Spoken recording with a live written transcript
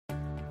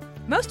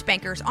Most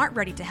bankers aren't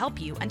ready to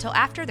help you until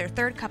after their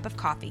third cup of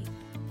coffee.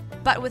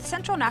 But with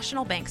Central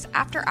National Bank's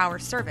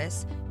after-hours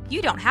service,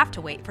 you don't have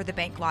to wait for the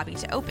bank lobby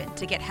to open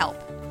to get help.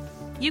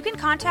 You can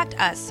contact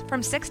us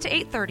from 6 to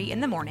 8:30 in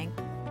the morning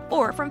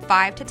or from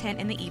 5 to 10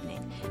 in the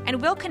evening,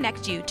 and we'll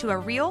connect you to a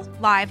real,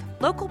 live,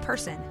 local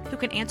person who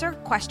can answer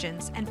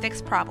questions and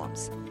fix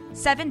problems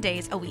 7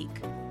 days a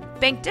week.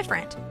 Bank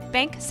different.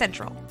 Bank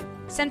Central.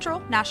 Central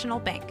National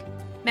Bank.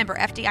 Member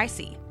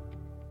FDIC.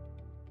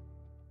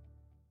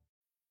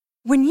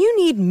 When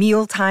you need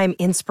mealtime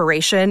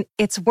inspiration,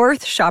 it's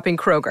worth shopping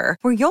Kroger,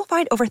 where you'll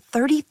find over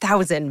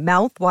 30,000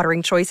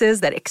 mouth-watering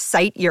choices that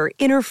excite your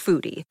inner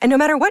foodie. And no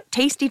matter what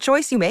tasty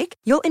choice you make,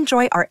 you'll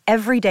enjoy our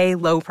everyday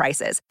low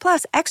prices,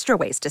 plus extra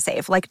ways to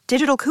save, like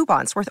digital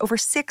coupons worth over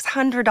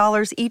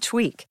 $600 each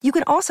week. You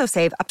can also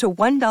save up to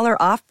 $1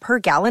 off per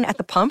gallon at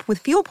the pump with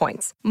fuel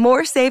points.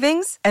 More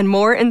savings and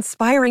more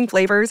inspiring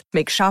flavors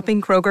make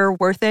shopping Kroger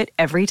worth it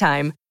every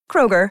time.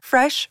 Kroger,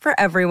 fresh for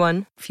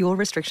everyone. Fuel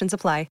restrictions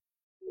apply.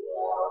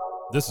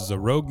 This is a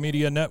Rogue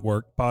Media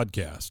Network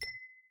podcast.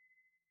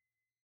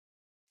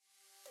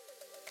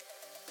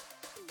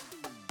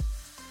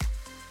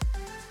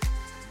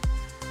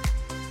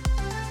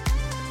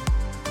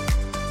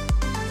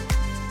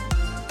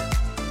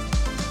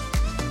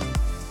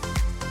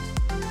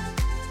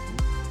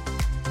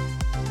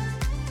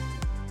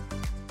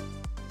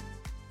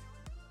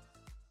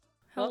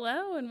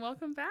 Hello and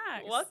welcome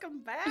back.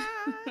 Welcome back.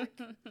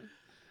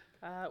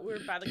 We're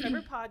By the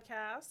Cover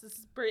podcast. This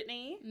is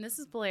Brittany. And this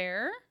is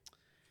Blair.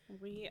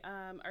 We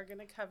are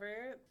going to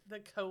cover The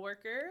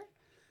Coworker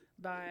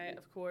by,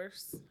 of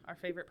course, our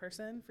favorite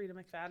person, Frida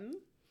McFadden.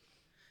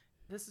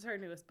 This is her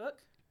newest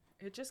book.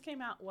 It just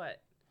came out,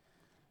 what?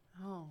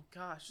 Oh,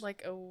 gosh.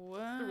 Like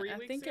 3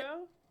 weeks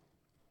ago?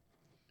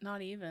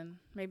 Not even.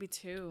 Maybe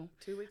 2.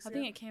 2 weeks ago? I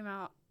think it came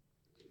out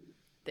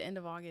the end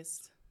of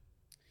August.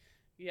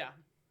 Yeah.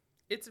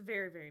 It's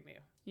very, very new.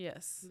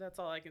 Yes. That's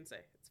all I can say.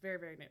 It's very,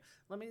 very new.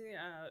 Let me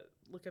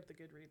look up the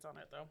Goodreads on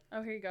it, though.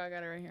 Oh, here you go. I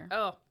got it right here.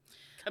 Oh,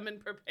 coming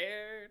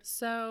prepared.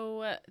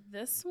 So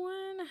this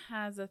one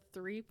has a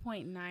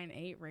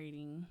 3.98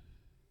 rating.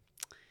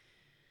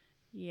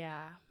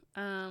 Yeah.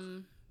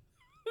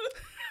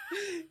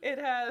 It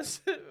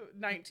has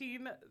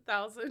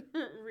 19,000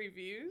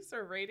 reviews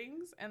or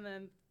ratings and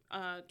then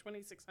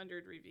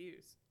 2,600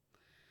 reviews.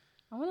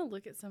 I want to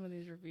look at some of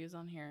these reviews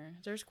on here.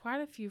 There's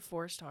quite a few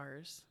 4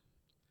 stars.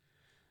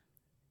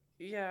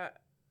 Yeah.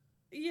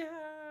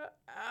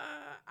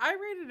 I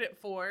rated it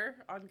 4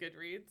 on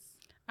Goodreads.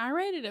 I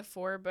rated it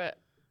 4, but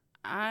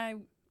I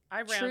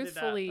rounded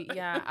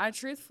up. I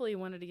truthfully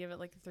wanted to give it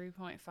like a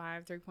 3.5,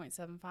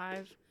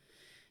 3.75,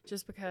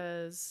 just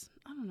because,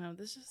 I don't know,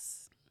 this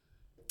just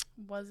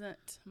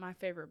wasn't my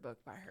favorite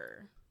book by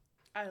her.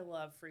 I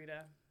love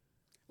Frida.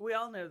 We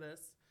all know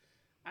this.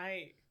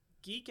 I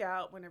geek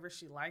out whenever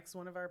she likes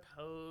one of our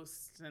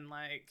posts and,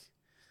 like,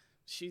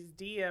 she's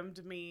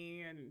DM'd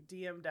me and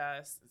DM'd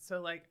us.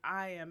 So, like,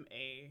 I am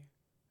a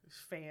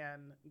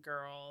fan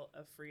girl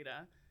of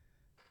Frida.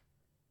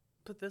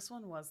 But this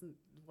one wasn't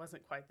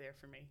quite there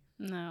for me.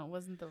 No, it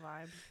wasn't the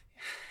vibe.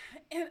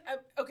 And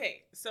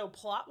okay, so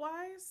plot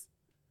was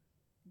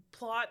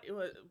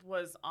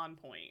on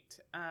point.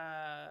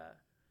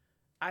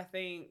 I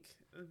think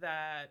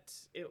that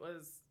it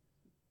was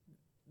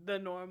the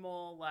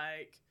normal,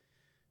 like,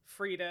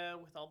 Frida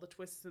with all the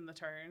twists and the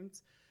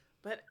turns,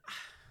 but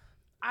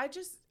I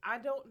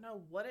don't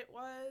know what it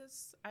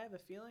was. I have a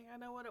feeling I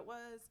know what it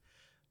was,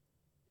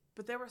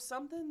 but there was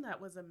something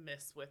that was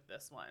amiss with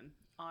this one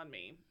on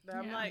me. That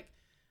I'm like,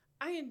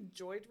 I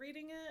enjoyed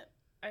reading it.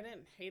 I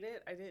didn't hate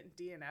it. I didn't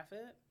DNF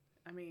it.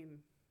 I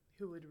mean,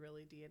 who would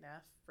really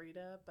DNF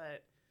Frida?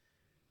 But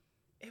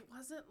it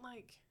wasn't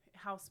like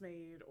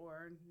Housemaid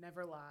or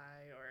Never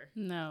Lie or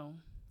No.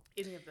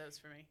 any of those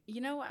for me.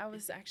 You know, I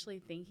was actually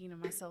thinking to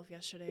myself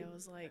yesterday. I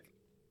was like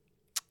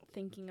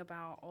thinking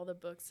about all the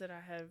books that I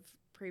have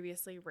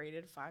previously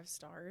rated 5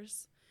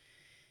 stars.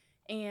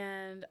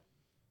 And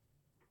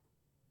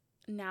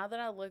now that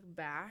I look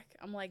back,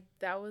 I'm like,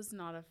 that was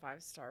not a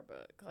 5-star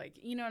book. Like,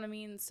 you know what I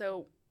mean?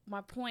 So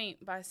my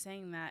point by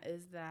saying that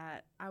is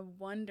that I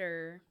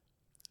wonder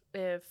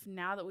if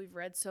now that we've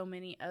read so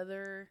many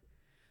other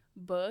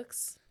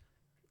books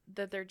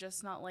that they're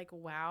just not like,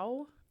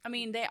 wow. I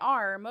mean, they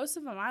are. Most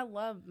of them, I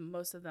love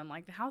most of them.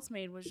 Like, The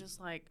Housemaid was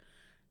just like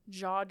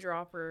jaw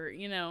dropper,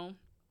 you know.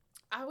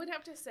 I would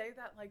have to say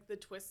that, like, the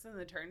twists and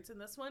the turns in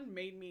this one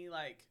made me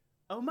like,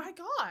 oh my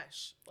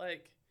gosh.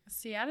 Like,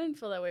 see, I didn't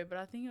feel that way, but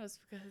I think it was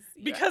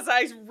because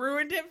I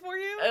ruined it for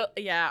you?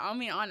 Yeah, I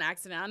mean, on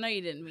accident. I know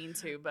you didn't mean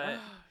to, but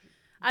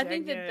I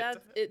think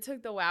that it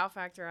took the wow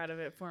factor out of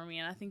it for me,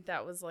 and I think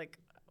that was like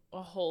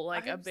a whole,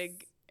 like, a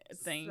big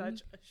thing.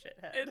 Such a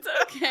shithead. It's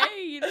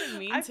okay. You didn't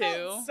mean to. I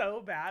felt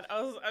so bad.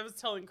 I was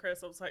telling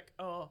Chris, I was like,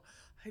 oh,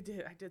 I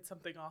did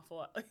something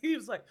awful. He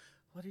was like,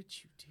 what did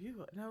you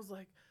do? And I was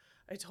like,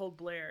 I told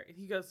Blair. And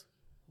he goes,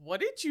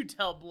 what did you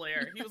tell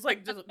Blair? He was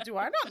like, do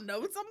I not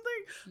know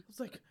something? I was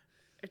like,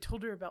 I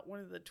told her about one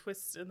of the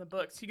twists in the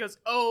books. He goes,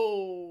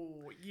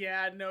 oh,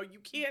 yeah, no, you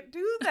can't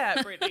do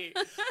that, Brittany.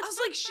 I was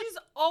like, she's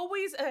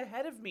always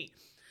ahead of me.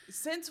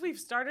 Since we've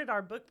started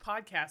our book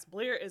podcast,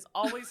 Blair is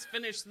always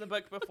finished the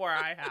book before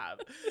I have.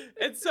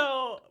 And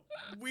so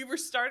we were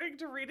starting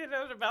to read it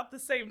at about the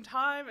same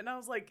time. And I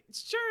was like,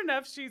 sure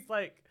enough, she's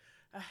like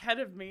ahead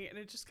of me. And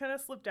it just kind of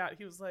slipped out.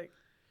 He was like,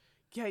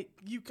 yeah,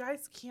 you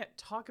guys can't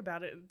talk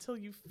about it until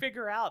you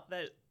figure out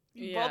that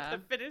you both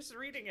have finished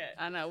reading it.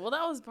 I know. Well,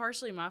 that was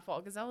partially my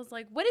fault because I was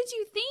like, what did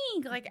you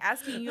think? Like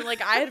asking you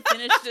like I had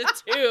finished it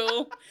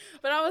too.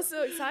 But I was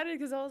so excited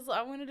because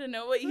I wanted to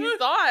know what you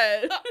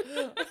thought.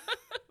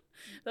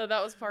 So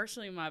that was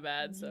partially my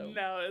bad. So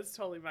no, it's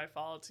totally my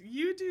fault.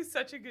 You do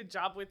such a good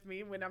job with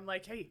me when I'm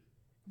like, hey,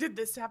 did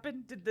this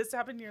happen? Did this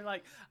happen? You're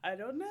like, I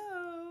don't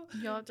know.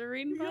 You'll have to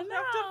read and You'll find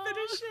have out. to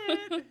finish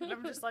it. And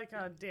I'm just like,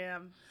 oh,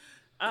 damn.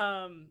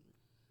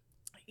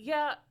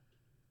 Yeah,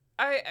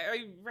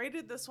 I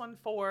rated this one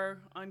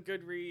 4 on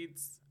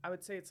Goodreads. I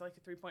would say it's like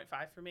a 3.5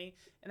 for me.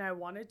 And I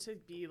wanted to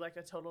be like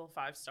a total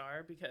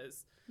 5-star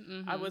because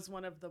I was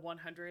one of the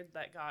 100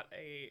 that got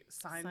a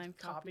signed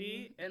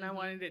copy. And I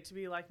wanted it to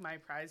be like my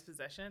prized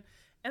possession.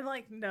 And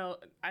like, no,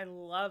 I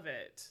love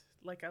it.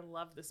 Like, I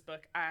love this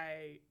book.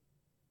 I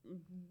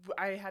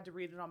had to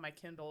read it on my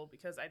Kindle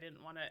because I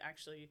didn't want to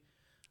actually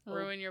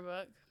ruin your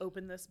book.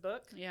 Open this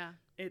book. Yeah.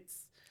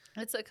 It's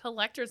a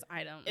collector's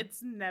item.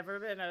 It's never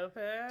been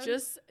opened.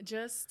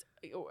 Just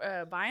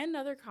buy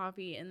another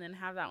copy and then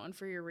have that one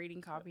for your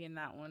reading copy and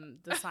that one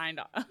the signed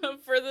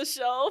for the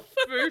shelf.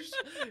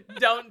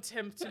 Don't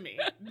tempt me.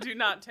 Do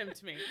not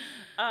tempt me.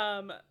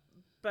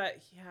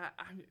 But yeah,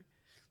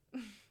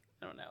 I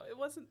don't know. It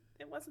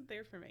wasn't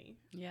there for me.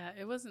 Yeah,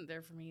 it wasn't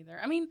there for me either.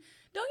 I mean,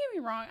 don't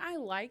get me wrong. I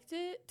liked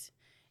it,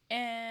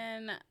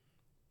 and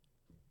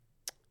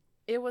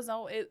it was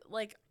all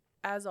like.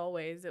 As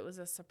always, it was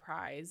a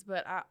surprise,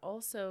 but I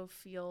also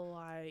feel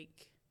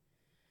like,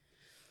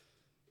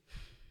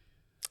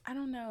 I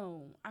don't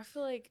know. I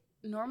feel like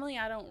normally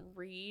I don't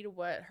read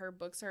what her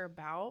books are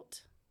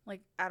about,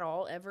 like at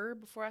all, ever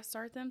before I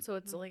start them. So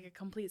it's like a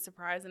complete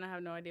surprise and I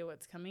have no idea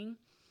what's coming.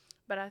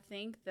 But I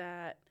think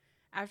that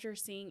after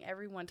seeing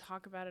everyone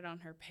talk about it on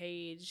her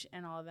page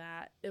and all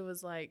that, it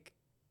was like,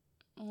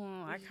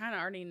 oh, I kind of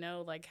already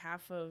know like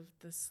half of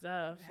the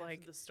stuff.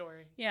 Like the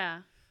story. Yeah.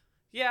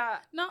 Yeah.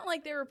 Not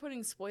like they were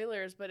putting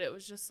spoilers, but it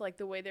was just like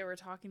the way they were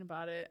talking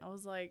about it. I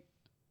was like,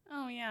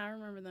 oh yeah, I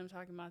remember them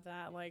talking about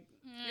that. Like,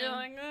 you're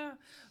like,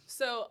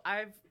 So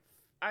I've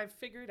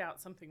figured out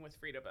something with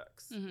Frida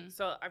books.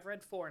 So I've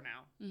read 4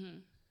 now.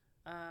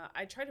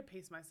 I try to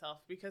pace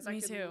myself because I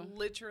can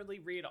literally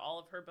read all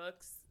of her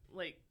books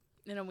like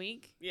in a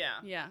week.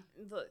 Yeah.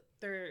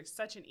 They're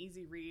such an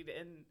easy read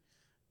and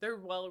they're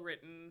well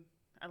written.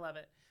 I love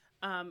it.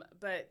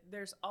 But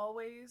there's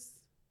always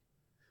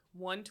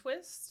one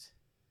twist.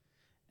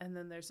 And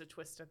then there's a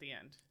twist at the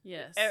end.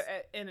 Yes.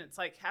 And it's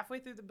like halfway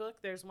through the book,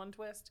 there's one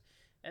twist.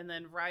 And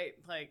then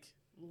like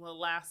the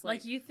last,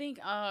 like you think,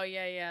 oh,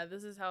 yeah,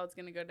 this is how it's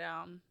going to go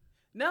down.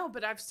 No,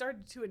 but I've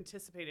started to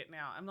anticipate it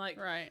now. I'm like,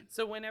 right.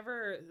 So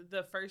whenever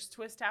the first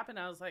twist happened,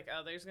 I was like,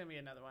 oh, there's going to be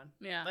another one.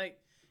 Yeah. Like,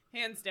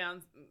 hands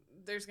down,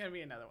 there's going to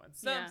be another one.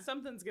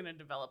 Something's going to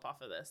develop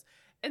off of this.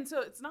 And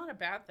so it's not a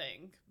bad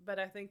thing. But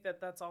I think that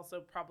that's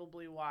also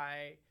probably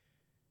why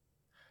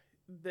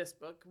this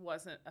book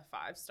wasn't a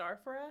 5-star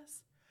for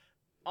us.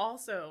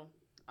 Also,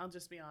 I'll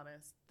just be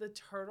honest, the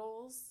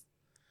turtles.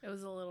 It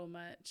was a little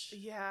much.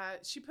 Yeah,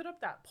 she put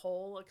up that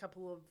poll a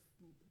couple of,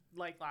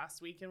 like,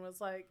 last week and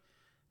was like,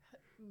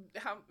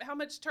 how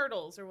much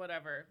turtles or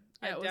whatever.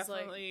 Yeah, I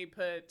definitely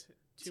put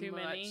too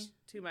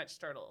much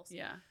turtles.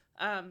 Yeah.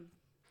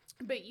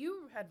 But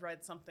you had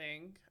read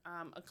something,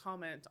 a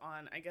comment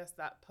on, I guess,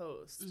 that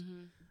post,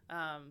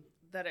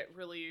 that it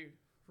really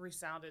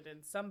resounded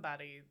in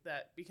somebody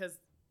that, because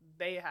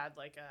they had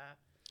like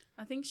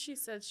I think she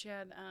said she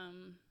had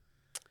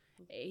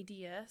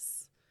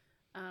ADS,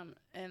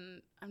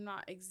 and I'm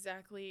not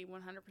exactly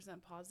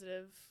 100%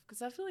 positive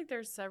because I feel like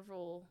there's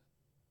several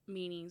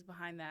meanings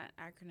behind that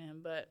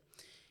acronym. But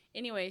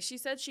anyway, she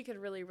said she could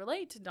really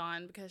relate to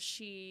Dawn because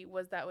she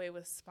was that way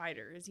with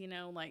spiders, you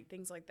know, like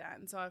things like that.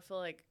 And so I feel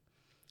like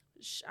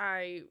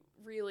I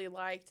really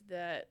liked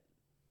that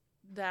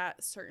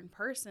certain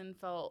person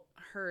felt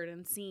heard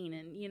and seen,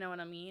 and you know what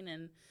I mean,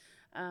 and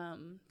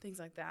things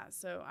like that.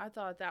 So I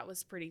thought that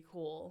was pretty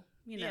cool,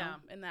 you know,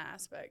 in that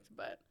aspect.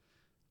 But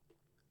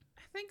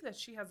I think that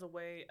she has a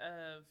way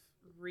of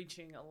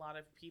reaching a lot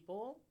of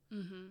people,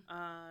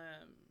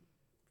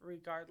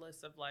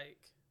 regardless of like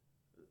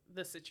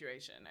the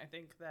situation. I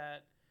think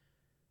that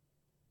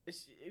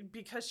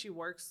because she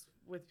works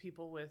with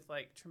people with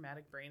like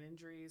traumatic brain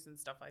injuries and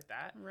stuff like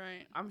that,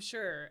 right? I'm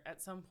sure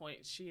at some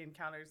point she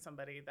encountered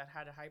somebody that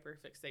had a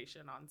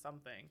hyperfixation on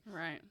something,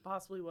 right?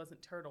 Possibly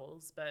wasn't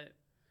turtles, but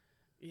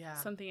yeah,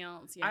 something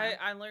else. Yeah,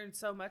 I learned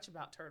so much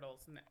about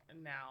turtles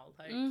now.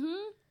 Like,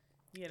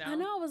 you know, I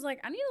know. I was like,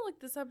 I need to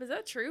look this up. Is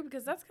that true?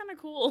 Because that's kind of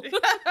cool.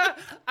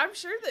 I'm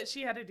sure that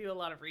she had to do a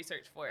lot of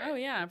research for it. Oh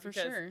yeah, for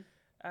sure.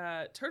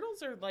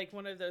 Turtles are like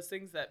one of those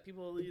things that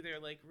people either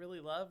like really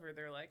love or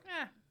they're like,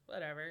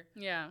 whatever.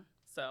 Yeah.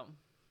 So,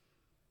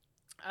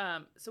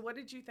 so what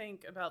did you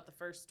think about the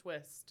first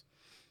twist?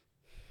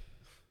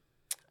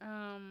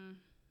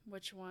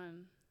 Which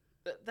one?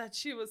 That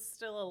she was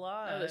still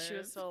alive. Oh, that she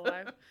was still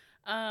alive.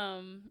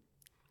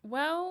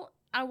 Well,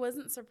 I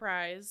wasn't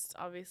surprised,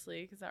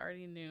 obviously, because I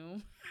already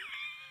knew.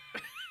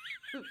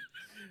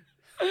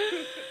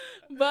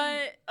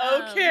 But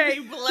okay,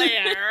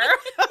 Blair.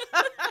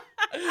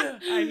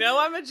 I know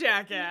I'm a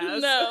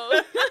jackass.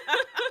 No.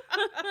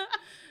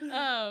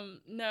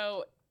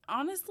 No.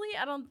 Honestly,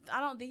 I don't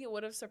think it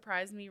would have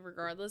surprised me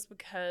regardless,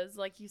 because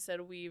like you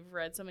said, we've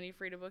read so many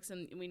Frida books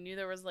and we knew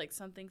there was like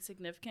something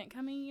significant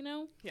coming, you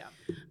know? Yeah.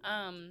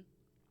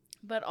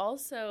 But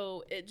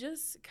also it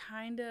just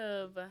kind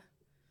of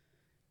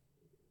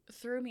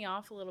threw me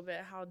off a little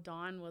bit how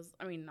Dawn was,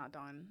 not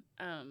Dawn.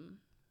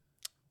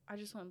 I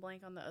just went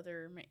blank on the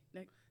other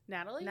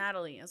Natalie?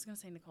 Natalie. I was going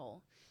to say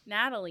Nicole.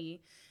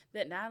 Natalie,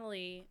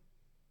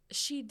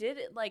 she did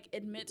it, like,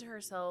 admit to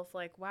herself,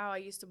 like, wow, I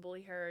used to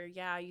bully her.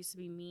 Yeah, I used to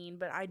be mean,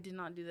 but I did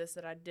not do this,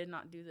 that I did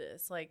not do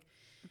this. Like,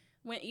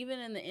 when even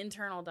in the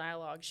internal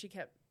dialogue, she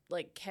kept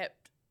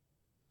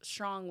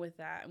strong with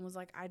that and was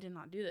like, I did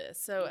not do this.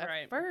 So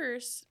at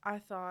first, I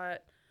thought,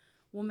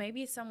 well,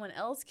 maybe someone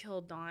else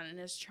killed Dawn and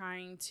is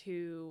trying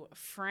to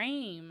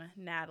frame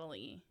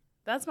Natalie.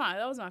 That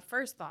was my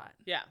first thought.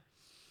 Yeah.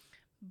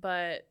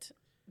 But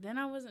then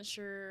I wasn't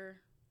sure.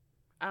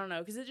 I don't know,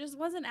 because it just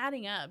wasn't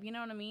adding up. You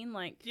know what I mean?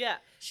 Like, yeah,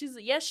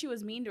 she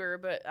was mean to her,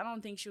 but I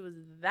don't think she was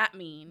that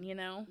mean. You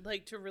know,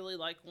 like to really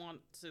like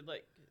want to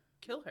like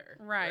kill her.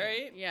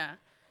 Right? Yeah.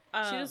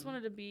 She just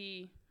wanted to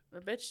be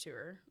a bitch to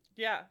her.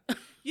 Yeah.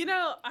 You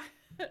know,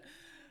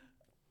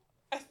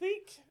 I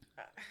think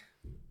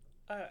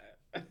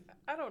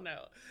I don't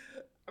know.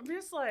 I'm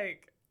just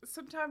like,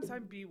 sometimes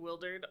I'm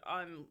bewildered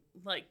on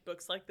like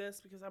books like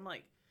this, because I'm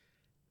like,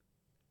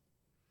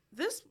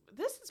 this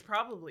has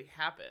probably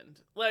happened.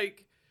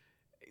 Like,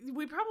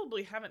 we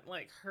probably haven't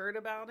like heard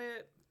about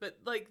it, but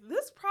like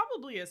this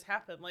probably has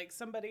happened. Like,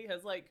 somebody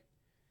has like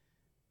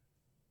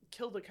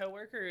killed a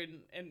coworker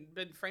and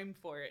been framed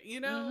for it,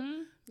 you know?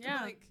 Mm-hmm.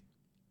 Yeah. Like,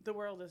 the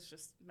world is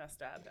just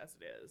messed up as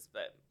it is,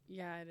 but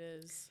yeah, it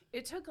is.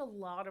 it took a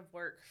lot of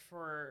work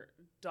for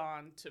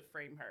Dawn to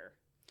frame her.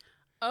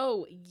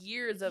 Oh,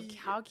 years of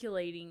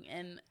calculating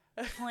and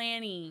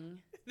planning.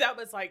 That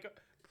was like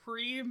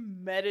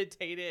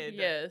premeditated.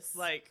 Yes.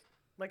 Like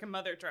a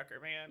mother trucker,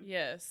 man.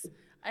 Yes.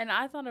 And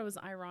I thought it was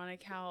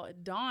ironic how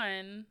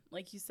Dawn,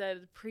 like you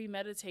said,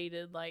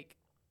 premeditated, like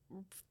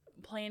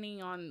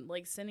planning on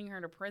like sending her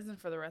to prison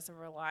for the rest of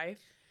her life.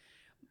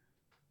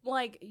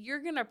 Like,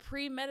 you're going to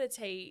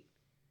premeditate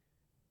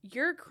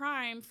your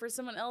crime for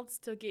someone else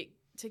to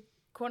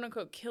quote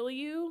unquote kill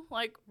you?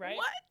 Like, right?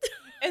 What?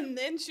 And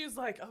then she was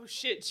like, oh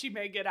shit, she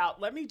may get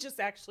out. Let me just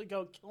actually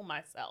go kill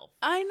myself.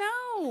 I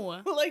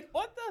know. Like,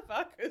 what the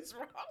fuck is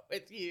wrong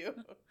with you?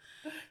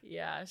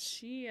 Yeah,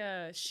 she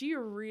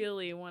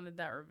really wanted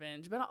that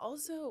revenge. But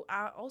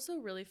I also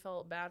really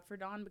felt bad for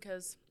Dawn,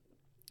 because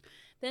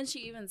then she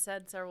even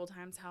said several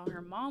times how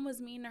her mom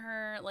was mean to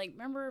her. Like,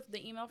 remember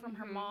the email from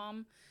her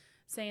mom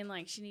saying,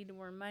 like, she needed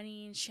more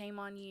money and shame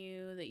on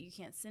you that you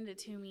can't send it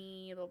to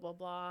me, blah, blah,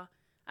 blah.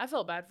 I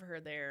felt bad for her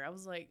there. I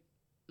was like,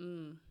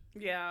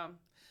 Yeah.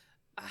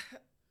 I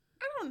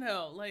don't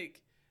know.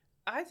 Like,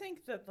 I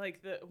think that,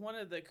 like, one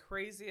of the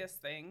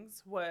craziest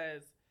things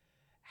was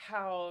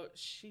how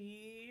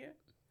she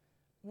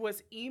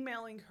was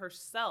emailing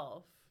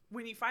herself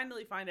when you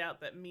finally find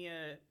out that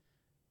Mia,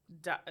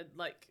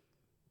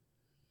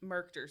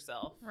 murked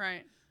herself.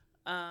 Right.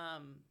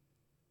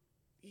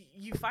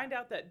 You find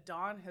out that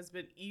Dawn has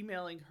been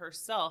emailing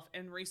herself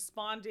and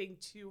responding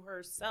to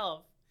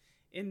herself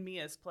in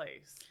Mia's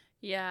place.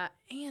 Yeah.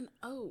 And,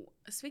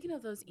 speaking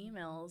of those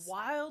emails.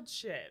 Wild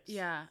shit.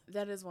 Yeah,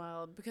 that is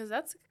wild, because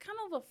that's kind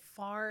of a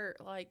far,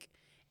 like,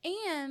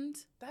 and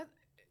that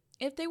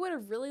if they would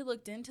have really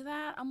looked into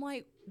that, I'm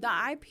like, the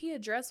IP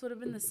address would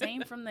have been the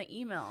same from the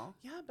email.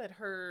 Yeah, but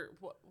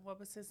what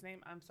was his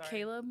name? I'm sorry.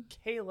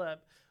 Caleb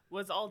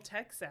was all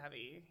tech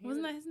savvy.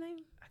 Wasn't that his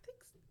name?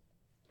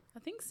 I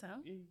think so.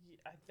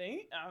 I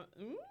think.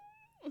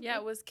 Yeah,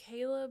 it was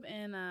Caleb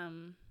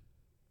and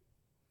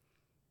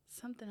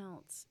something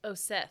else. Oh,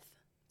 Seth.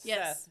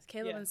 Yes,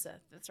 Caleb and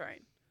Seth. That's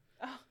right.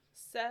 Oh,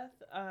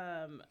 Seth.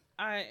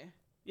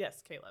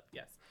 Caleb.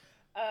 Yes.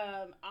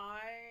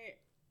 I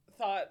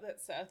thought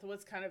that Seth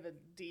was kind of a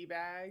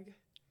D-bag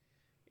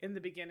in the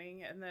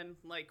beginning, and then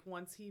like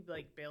once he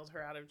like bailed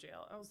her out of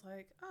jail, I was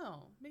like,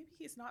 oh, maybe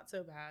he's not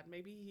so bad.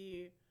 Maybe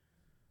he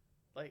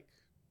like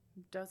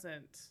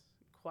doesn't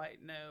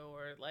quite know,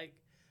 or like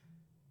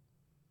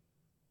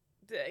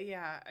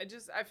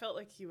I felt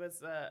like he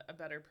was a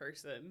better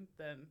person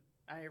than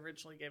I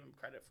originally gave him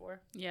credit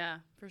for. Yeah,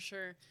 for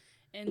sure.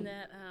 And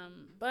that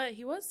but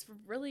he was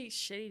really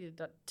shitty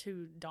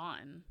to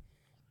Dawn.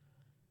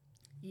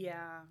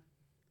 Yeah,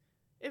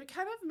 it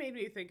kind of made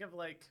me think of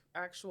like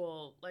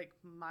actual like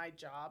my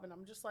job, and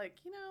I'm just like,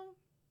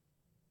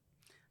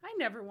 I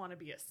never want to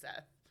be a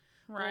Seth.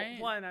 Right.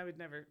 Well, one, I would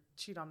never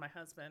cheat on my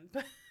husband,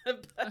 but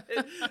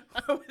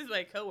with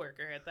my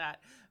coworker at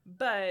that.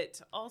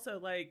 But also,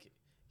 like,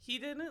 he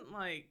didn't,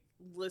 like,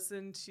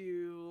 listen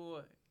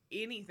to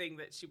anything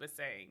that she was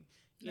saying.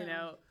 You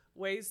know,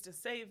 ways to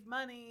save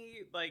money,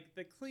 like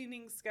the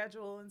cleaning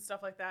schedule and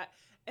stuff like that.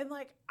 And,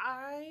 like,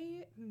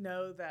 I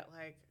know that,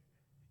 like,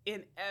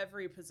 in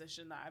every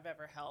position that I've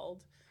ever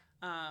held,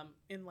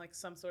 in, like,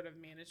 some sort of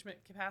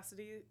management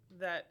capacity,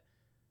 that,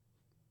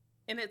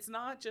 and it's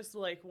not just,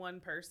 like, one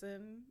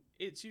person.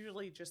 It's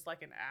usually just,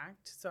 like, an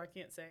act. So I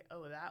can't say,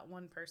 oh, that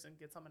one person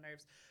gets on my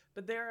nerves.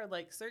 But there are,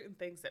 like, certain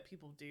things that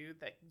people do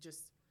that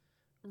just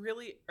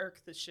really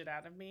irk the shit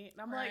out of me. And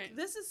I'm like,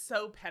 this is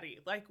so petty.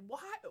 Like,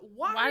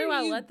 why do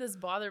I let this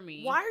bother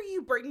me? Why are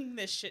you bringing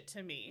this shit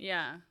to me?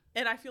 Yeah.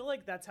 And I feel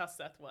like that's how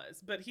Seth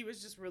was. But he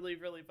was just really,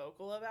 really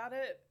vocal about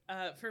it.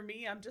 For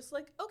me, I'm just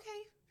like,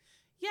 okay,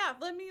 yeah,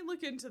 let me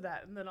look into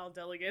that. And then I'll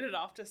delegate it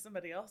off to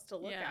somebody else to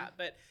look at.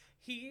 But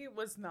he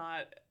was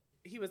not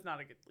a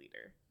good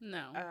leader.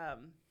 No.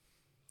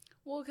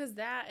 Well, because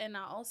that, and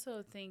I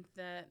also think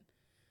that,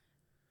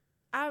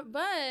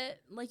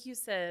 but like you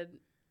said,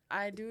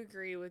 I do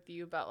agree with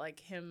you about, like,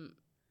 him.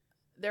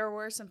 There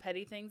were some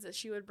petty things that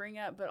she would bring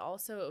up, but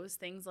also it was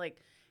things like,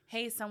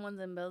 hey,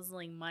 someone's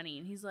embezzling money.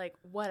 And he's like,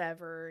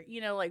 whatever,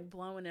 you know, like,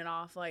 blowing it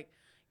off. Like,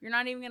 you're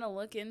not even going to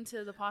look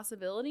into the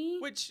possibility.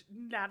 Which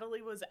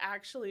Natalie was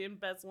actually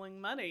embezzling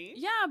money.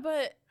 Yeah,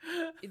 but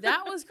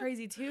that was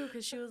crazy, too,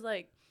 because she was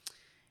like,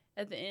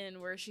 at the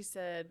end where she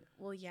said,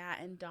 well, yeah,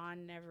 and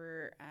Dawn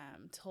never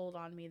told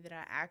on me that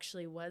I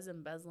actually was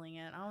embezzling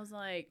it. I was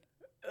like,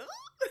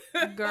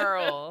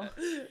 girl.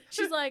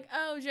 She's like,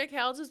 oh, JK,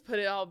 I'll just put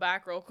it all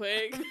back real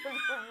quick.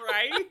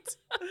 Right?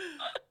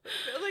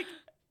 Like,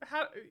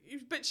 how?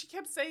 But she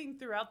kept saying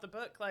throughout the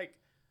book, like,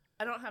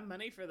 I don't have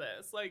money for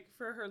this. Like,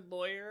 for her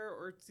lawyer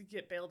or to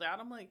get bailed out.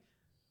 I'm like,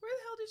 where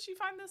the hell did she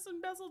find this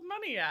embezzled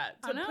money at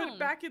to put it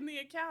back in the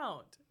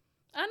account?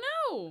 I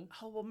know.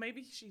 Oh, well,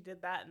 maybe she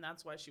did that and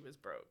that's why she was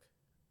broke.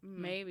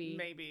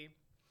 Maybe.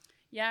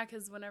 Yeah,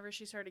 because whenever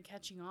she started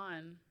catching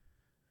on.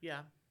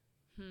 Yeah.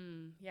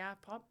 Yeah,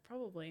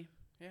 probably.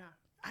 Yeah.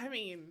 I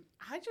mean,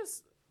 I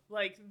just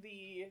like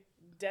the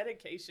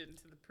dedication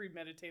to the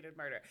premeditated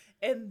murder.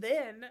 And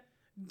then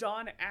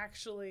Dawn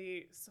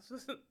actually,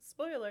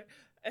 spoiler,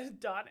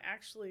 Dawn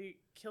actually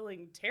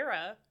killing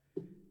Tara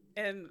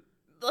and,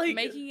 like,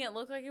 making it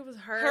look like it was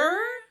her. Her?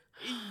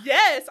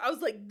 Yes. I was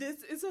like,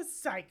 this is a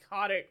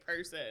psychotic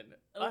person.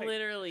 Like,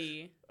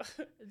 literally.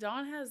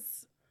 Dawn has...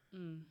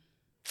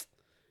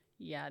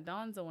 Yeah,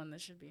 Dawn's the one that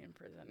should be in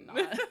prison, not...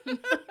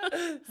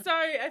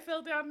 Sorry, I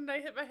fell down and I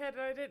hit my head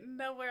and I didn't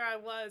know where I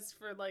was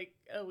for, like,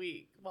 a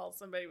week while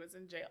somebody was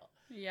in jail.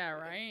 Yeah,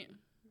 right?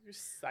 You're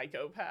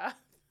psychopath.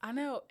 I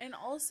know. And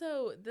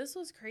also, this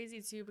was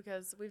crazy, too,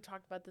 because we've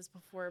talked about this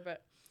before,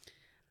 but,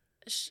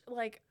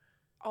 like,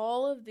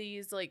 all of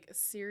these, like,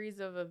 series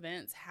of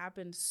events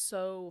happened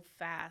so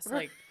fast.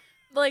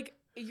 Like,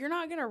 you're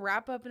not going to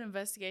wrap up an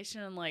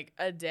investigation in, like,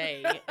 a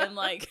day and,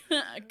 like,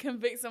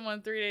 convict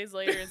someone 3 days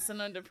later and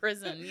send them to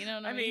prison. You know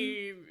what I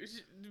mean?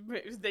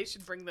 They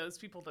should bring those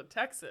people to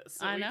Texas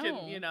so I we know.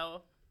 can, you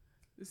know,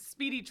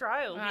 speedy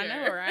trial here. I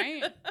know,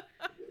 right?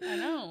 I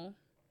know.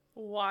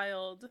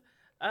 Wild.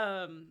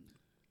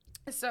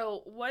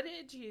 So what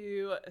did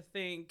you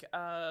think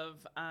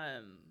of,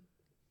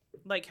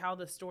 like, how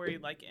the story,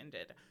 like,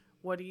 ended?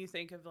 What do you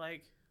think of,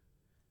 like,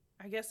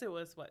 I guess it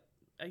was, what,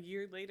 a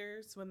year later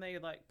is when they,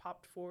 like,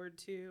 popped forward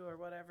to or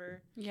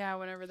whatever? Yeah,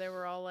 whenever they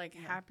were all, like,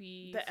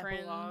 happy the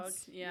friends. epilogue.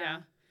 Yeah.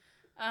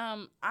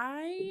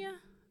 I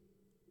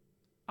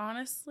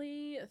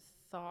honestly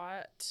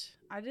thought,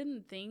 I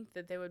didn't think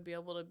that they would be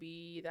able to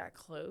be that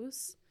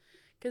close.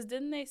 Because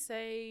didn't they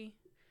say,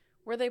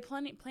 were they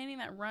planning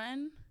that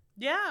run?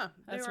 Yeah.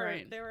 That's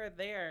right. They were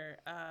there.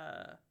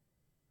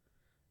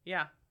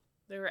 Yeah.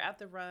 They were at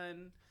the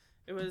run.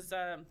 It was,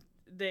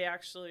 they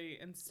actually,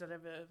 instead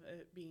of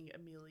it being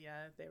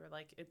Amelia, they were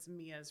like, it's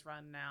Mia's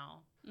run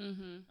now.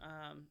 Mm-hmm.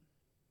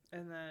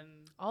 And then...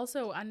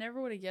 Also, I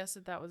never would have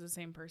guessed that was the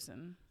same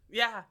person.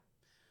 Yeah.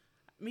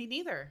 Me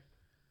neither.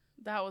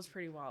 That was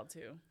pretty wild,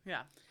 too.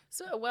 Yeah.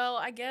 So, well,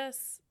 I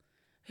guess...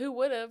 Who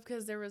would have?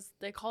 Because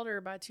they called her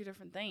by two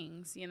different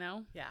things, you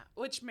know? Yeah,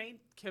 which made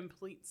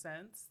complete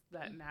sense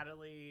that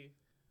Natalie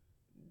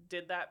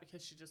did that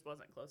because she just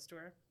wasn't close to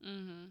her.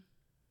 Mm-hmm.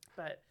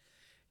 But,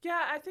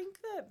 yeah, I think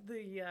that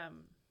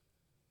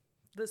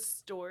the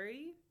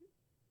story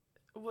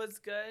was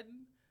good.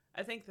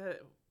 I think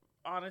that,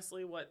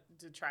 honestly, what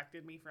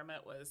detracted me from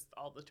it was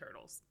all the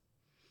turtles.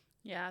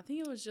 Yeah, I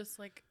think it was just,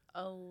 like,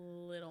 a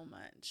little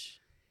much.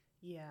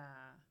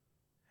 Yeah.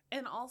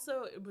 And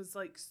also, it was,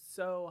 like,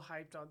 so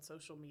hyped on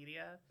social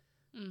media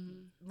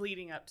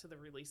leading up to the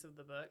release of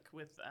the book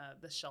with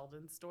the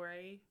Sheldon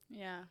story.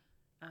 Yeah.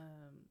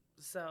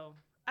 So,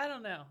 I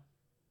don't know.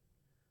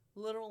 A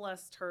little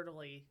less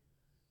turtley,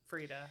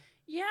 Frida.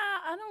 Yeah,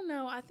 I don't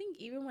know. I think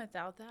even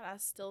without that, I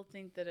still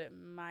think that it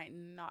might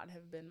not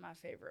have been my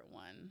favorite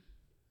one.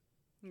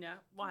 Yeah?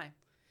 Why?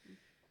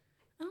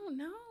 Oh,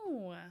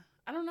 no.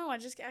 I don't know. I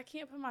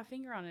can't put my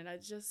finger on it.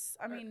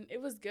 I mean, it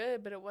was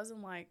good, but it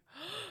wasn't like,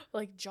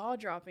 like jaw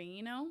dropping,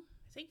 you know?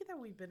 I think that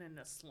we've been in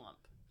a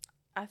slump.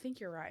 I think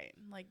you're right.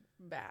 Like,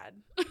 bad.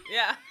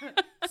 Yeah.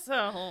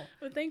 So.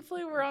 But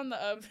thankfully, we're on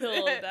the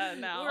uphill of that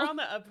now. We're on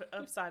the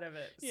upside of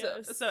it.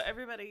 Yes. So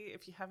everybody,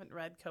 if you haven't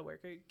read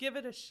Coworker, give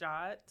it a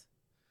shot.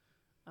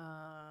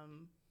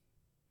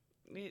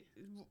 We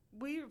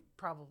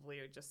probably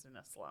are just in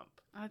a slump.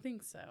 I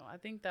think so. I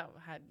think that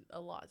had a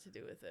lot to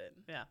do with it.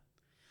 Yeah.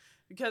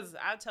 Because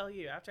I tell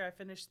you, after I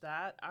finished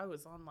that, I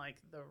was on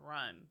like the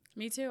run.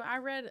 Me too. I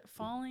read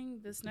Falling,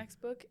 this next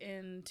book,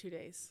 in 2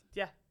 days.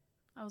 Yeah.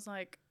 I was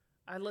like,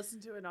 I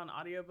listened to it on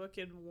audiobook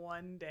in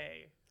 1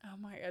 day. oh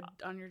my God,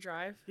 on your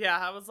drive? Yeah,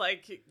 I was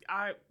like,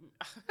 I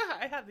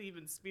had to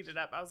even speed it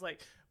up. I was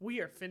like, we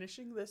are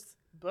finishing this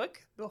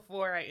book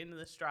before I end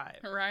this drive.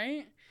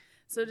 Right?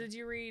 So did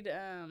you read,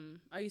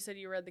 you said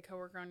you read The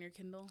Coworker on your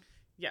Kindle?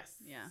 Yes.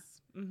 Yeah.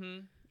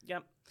 Mm-hmm.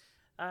 Yep.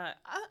 I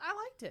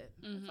liked it.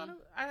 Mm-hmm.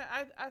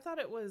 I thought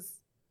it was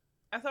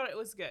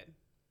good.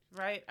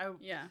 Right?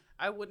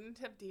 I wouldn't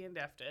have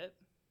DNF'd it.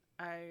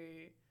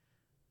 I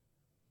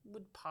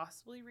would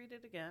possibly read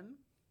it again.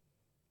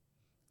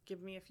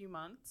 Give me a few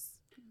months.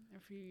 A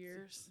few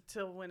years.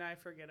 Till when I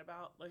forget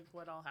about like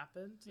what all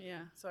happened.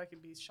 Yeah. So I can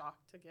be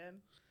shocked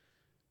again.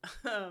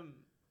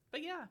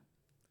 But yeah.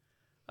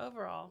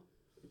 Overall.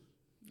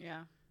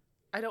 Yeah.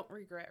 I don't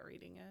regret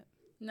reading it.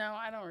 No,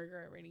 I don't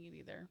regret reading it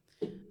either.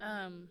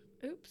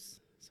 Oops.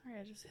 Sorry,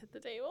 I just hit the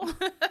table.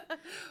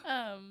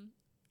 There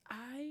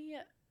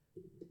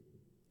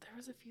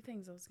was a few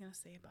things I was going to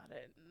say about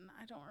it, and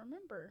I don't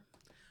remember.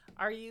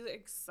 Are you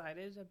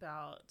excited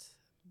about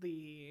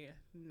the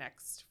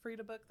next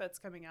Frida book that's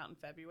coming out in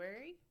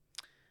February?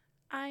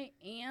 I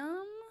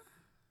am.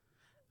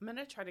 I'm going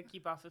to try to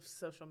keep off of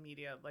social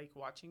media, like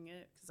watching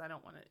it, because I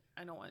don't want it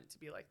to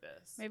be like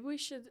this. Maybe we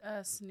should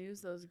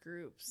snooze those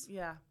groups.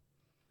 Yeah.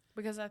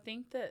 Because I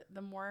think that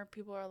the more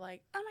people are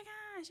like, oh my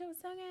gosh, it was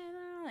so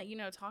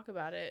good, talk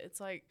about it,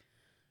 it's like,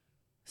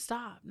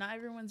 stop. Not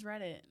everyone's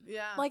read it.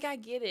 Yeah. Like, I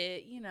get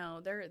it.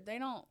 They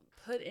don't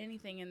put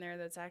anything in there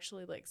that's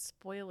actually, like,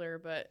 spoiler,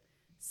 but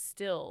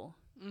still.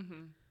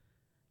 Mm-hmm.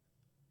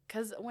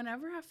 Because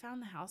whenever I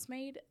found The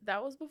Housemaid,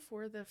 that was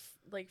before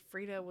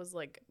Frida was,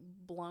 like,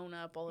 blown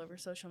up all over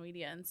social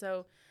media. And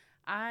so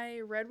I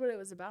read what it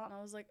was about, and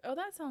I was like, oh,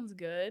 that sounds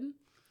good.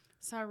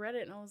 So I read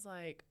it, and I was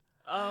like,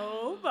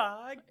 oh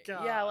my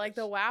god. Yeah, like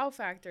the wow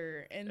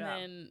factor. And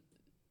then,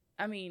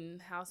 I mean,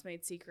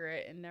 Housemaid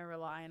Secret and Never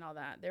Lie and all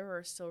that, they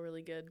were still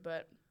really good.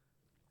 But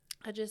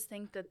I just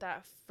think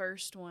that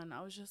first one,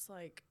 I was just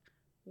like,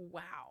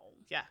 wow.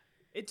 Yeah,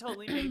 it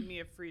totally made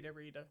me a Frida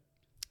Rita.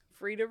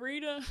 Frida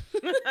Rita.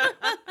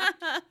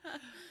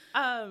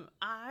 I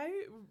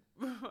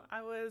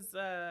was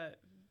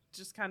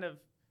just kind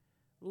of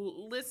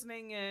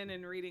listening in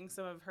and reading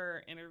some of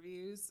her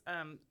interviews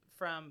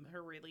from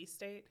her release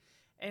date.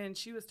 And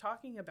she was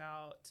talking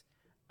about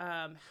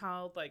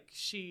how, like,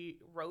 she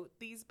wrote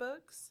these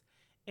books.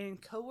 And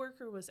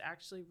Coworker was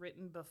actually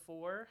written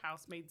before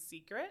Housemaid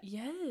Secret.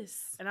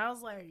 Yes. And I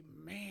was like,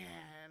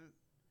 man,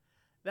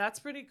 that's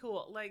pretty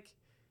cool. Like,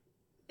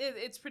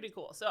 it's pretty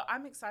cool. So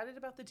I'm excited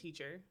about The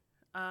Teacher.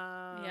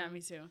 Yeah,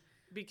 me too.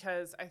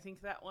 Because I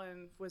think that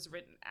one was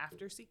written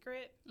after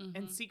Secret. Mm-hmm.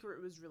 And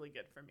Secret was really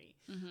good for me.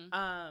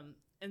 Mm-hmm.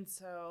 And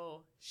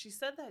so she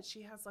said that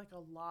she has, like, a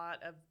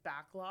lot of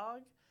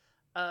backlog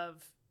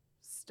of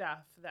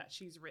stuff that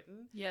she's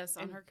written. Yes,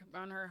 on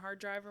her hard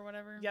drive or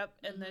whatever. Yep.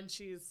 And then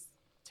she's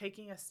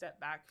taking a step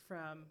back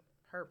from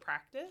her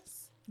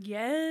practice.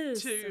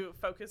 Yes. To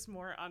focus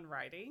more on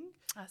writing.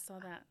 I saw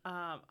that.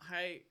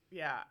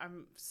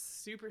 I'm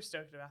super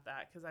stoked about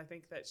that because I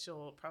think that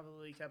she'll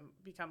probably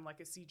become like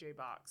a CJ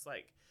Box,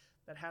 like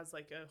that has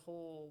like a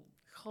whole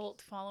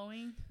cult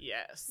following.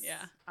 Yes.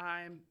 Yeah.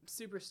 I'm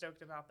super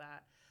stoked about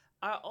that.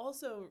 I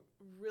also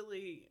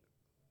really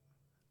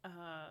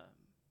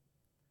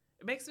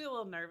it makes me a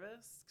little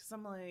nervous because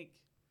I'm like,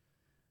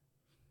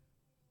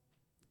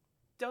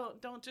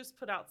 don't just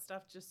put out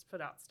stuff, just put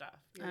out stuff.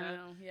 You know? I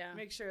know, yeah.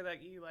 Make sure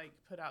that you like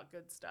put out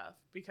good stuff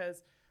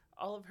because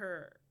all of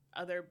her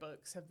other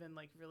books have been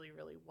like really,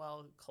 really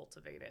well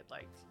cultivated.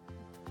 Like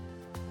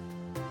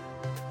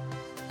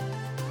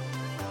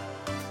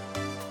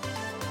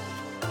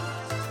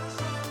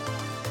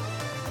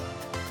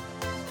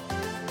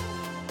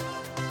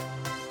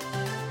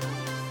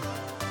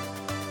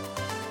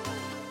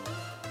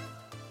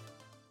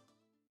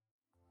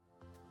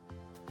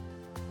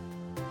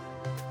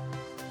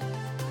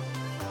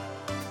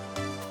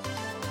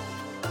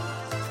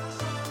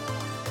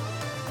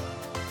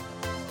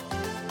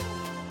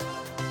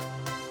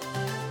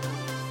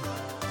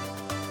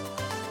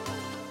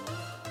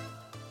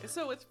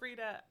so with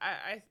Frida,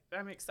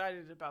 I'm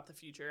excited about the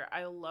future.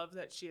 I love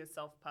that she is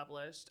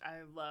self-published.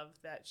 I love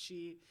that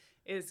she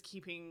is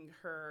keeping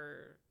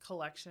her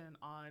collection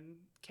on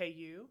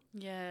KU.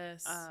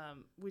 Yes.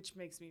 Which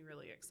makes me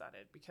really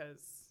excited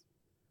because,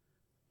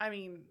 I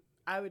mean,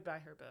 I would buy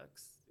her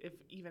books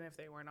even if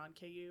they weren't on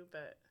KU,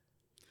 but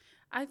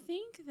I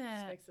think This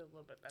that makes it a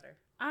little bit better.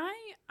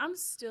 I'm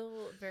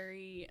still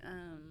very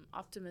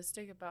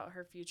optimistic about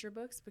her future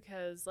books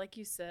because, like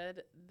you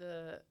said,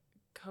 the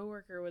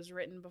Coworker was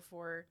written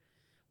before.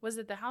 Was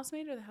it The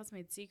Housemaid or The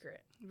Housemaid's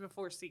Secret?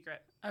 Before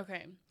Secret.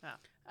 Okay.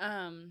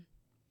 Yeah.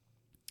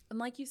 And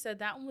like you said,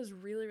 that one was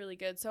really, really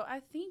good. So I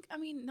think, I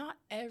mean, not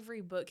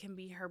every book can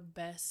be her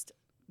best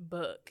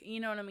book. You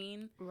know what I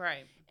mean?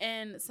 Right.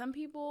 And some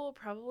people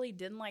probably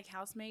didn't like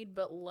Housemaid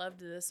but loved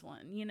this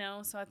one, you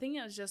know? So I think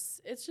it's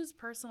just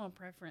personal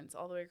preference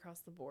all the way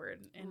across the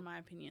board, in my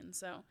opinion.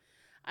 So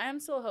I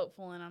am still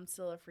hopeful and I'm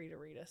still a Frida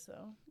Rita,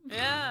 so.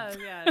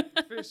 Yeah,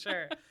 for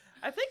sure.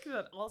 I think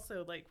that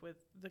also, like, with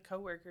the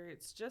Coworker,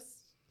 it's just,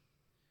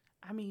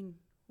 I mean,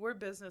 we're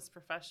business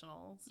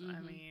professionals. Mm-hmm. I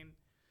mean,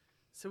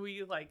 so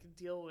we, like,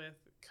 deal with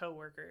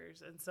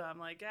coworkers. And so I'm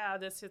like, yeah,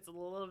 this hits a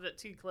little bit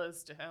too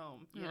close to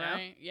home, you know?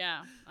 Right?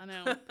 Yeah, I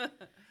know.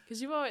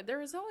 Because there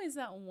was always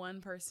that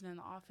one person in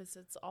the office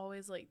that's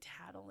always, like,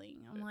 tattling.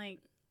 I'm like,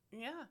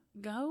 Yeah.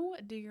 go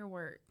do your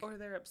work. Or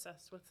they're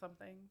obsessed with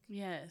something.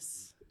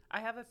 Yes.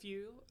 I have a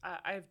few.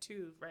 I have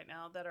two right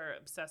now that are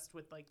obsessed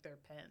with, like, their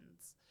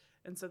pens.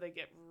 And so they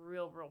get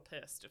real, real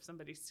pissed if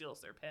somebody steals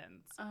their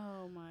pens.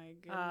 Oh, my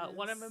goodness.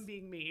 One of them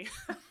being me.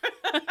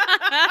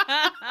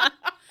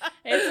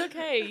 It's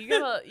okay.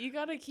 You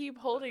gotta keep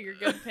holding your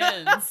good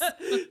pens.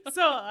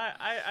 So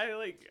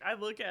I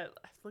look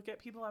at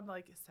people. I'm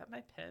like, is that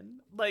my pen?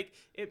 Like,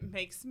 it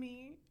makes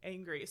me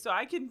angry. So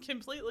I can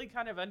completely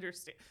kind of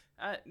understand,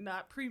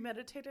 not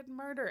premeditated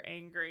murder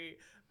angry,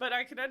 but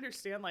I can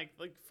understand like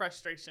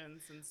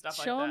frustrations and stuff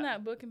like that. Show them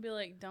that book and be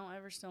like, don't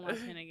ever steal my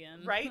pen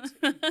again. Right?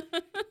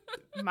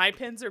 My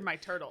pens are my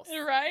turtles.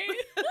 Right?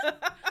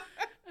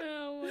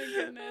 Oh my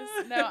goodness.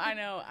 No, I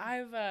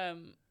know.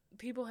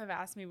 People have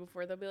asked me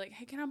before, they'll be like,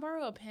 hey, can I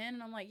borrow a pen?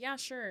 And I'm like, yeah,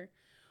 sure.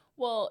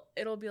 Well,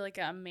 it'll be like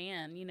a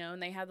man, you know,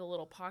 and they have the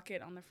little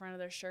pocket on the front of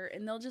their shirt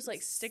and they'll just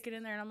like stick it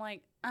in there. And I'm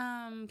like,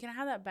 can I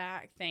have that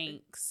back?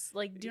 Thanks.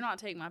 Like, do not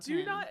take my pen.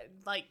 Do not,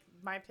 like,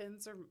 my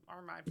pens are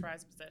my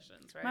prized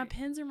possessions, right? My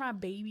pens are my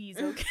babies,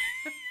 okay?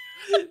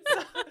 So,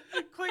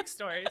 quick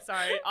story,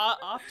 sorry,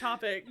 off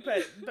topic,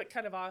 but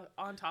kind of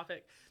on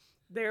topic.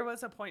 There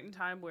was a point in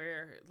time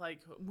where, like,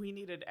 we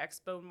needed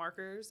expo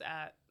markers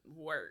at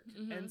work.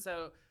 Mm-hmm. And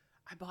so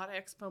I bought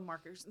expo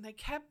markers and they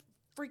kept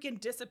freaking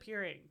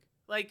disappearing.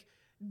 Like,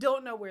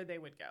 don't know where they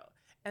would go.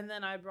 And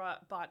then I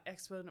bought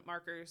expo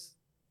markers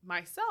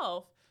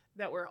myself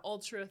that were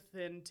ultra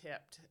thin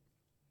tipped.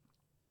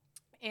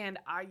 And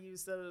I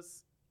use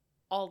those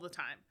all the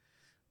time.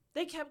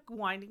 They kept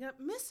winding up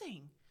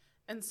missing.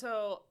 And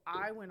so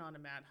I went on a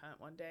mad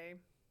hunt one day.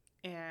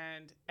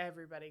 And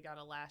everybody got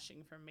a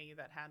lashing from me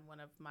that had one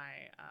of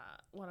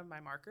my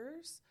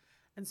markers.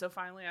 And so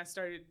finally I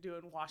started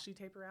doing washi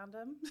tape around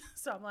them.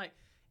 So I'm like,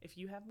 if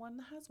you have one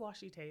that has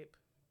washi tape,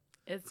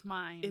 it's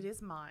mine. it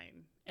is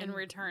mine. And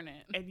return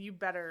it. And you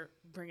better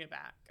bring it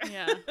back.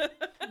 Yeah,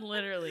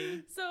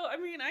 literally. So, I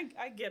mean,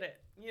 I get it,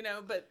 you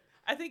know, but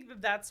I think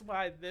that's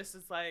why this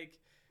is like,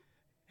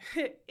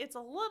 it's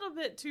a little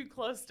bit too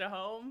close to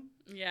home.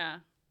 Yeah.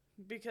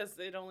 Because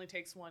it only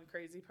takes one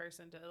crazy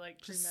person to like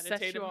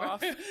premeditate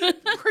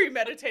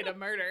a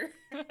murder.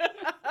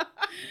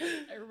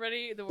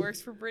 Everybody that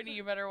works for Brittany,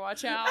 you better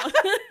watch out.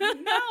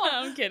 No,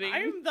 I'm kidding.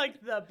 I'm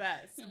like the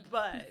best,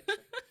 but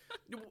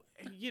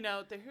you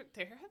know, there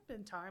have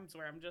been times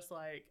where I'm just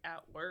like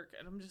at work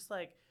and I'm just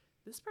like,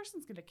 this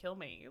person's gonna kill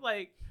me,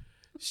 like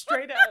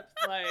straight up,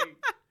 like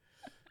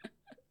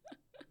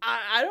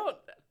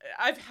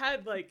I've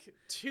had like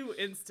 2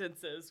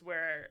 instances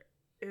where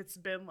it's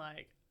been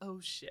like, oh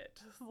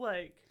shit,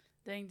 like,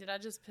 dang, did I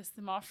just piss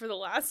them off for the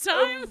last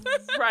time?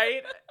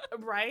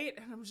 right.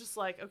 And I'm just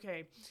like,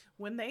 okay,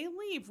 when they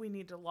leave, we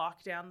need to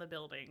lock down the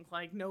building.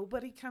 Like,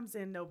 nobody comes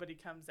in, nobody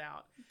comes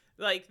out.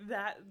 Like,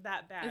 that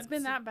bad. It's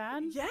been that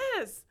bad?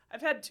 Yes.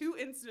 I've had 2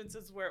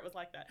 instances where it was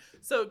like that.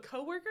 So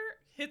Coworker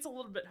hits a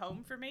little bit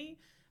home for me.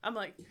 I'm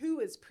like,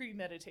 who is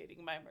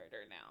premeditating my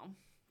murder now?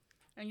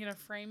 Are you going to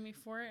frame me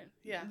for it?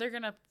 Yeah. They're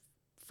going to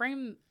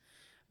frame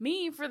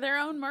me for their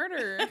own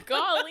murder.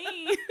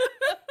 Golly.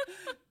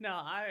 No,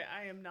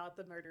 I am not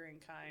the murdering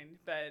kind,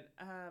 but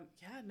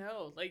yeah,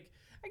 no, like,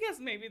 I guess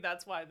maybe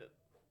that's why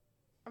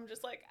I'm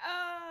just like,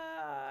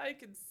 I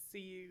can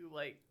see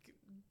like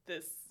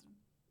this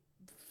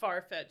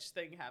far-fetched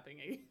thing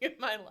happening in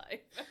my life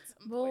at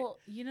some point.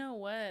 You know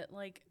what?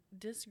 Like,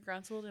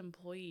 disgruntled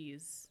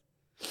employees.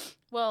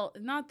 Well,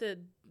 not that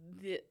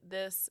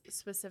this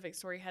specific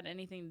story had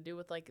anything to do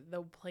with, like,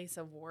 the place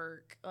of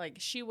work. Like,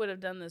 she would have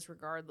done this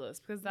regardless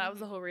because that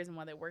was the whole reason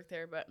why they worked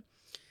there. But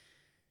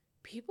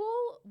people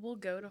will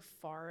go to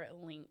far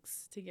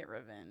lengths to get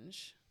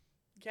revenge.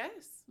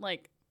 Yes.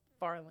 Like,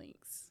 far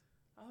lengths.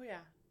 Oh,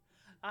 yeah.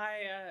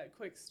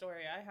 Quick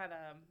story. I had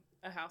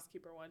a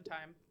housekeeper one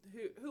time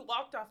who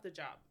walked off the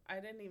job. I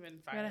didn't even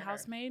fire her. You had a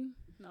housemaid?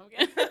 No.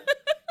 Okay.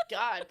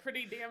 God,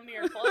 pretty damn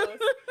near close.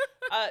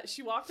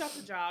 She walked off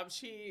the job.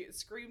 She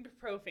screamed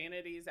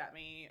profanities at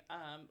me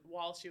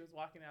while she was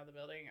walking out of the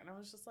building. And I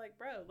was just like,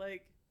 bro,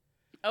 like,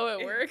 Oh,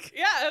 at work?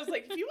 Yeah, I was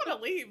like, if you want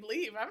to leave,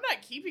 leave. I'm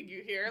not keeping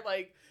you here.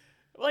 Like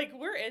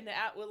we're in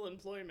at-will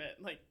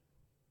employment. Like,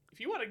 if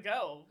you want to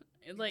go,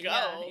 Like,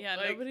 go. Yeah,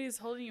 like, nobody's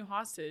holding you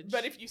hostage.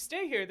 But if you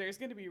stay here, there's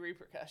going to be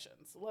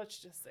repercussions. Let's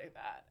just say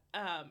that.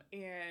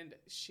 And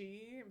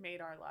she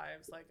made our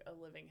lives like a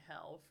living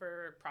hell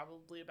for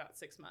probably about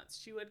 6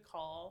 months. She would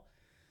call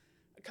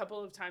a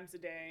couple of times a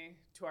day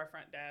to our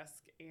front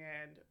desk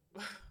and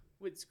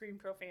would scream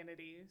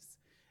profanities.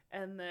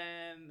 And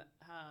then,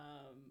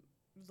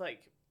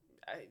 like,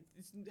 I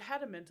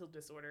had a mental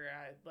disorder.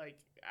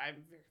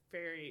 I'm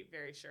very,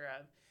 very sure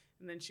of.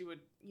 And then she would,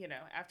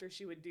 after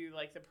she would do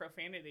like the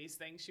profanities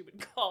thing, she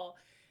would call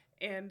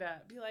and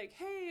be like,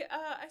 "Hey,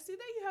 I see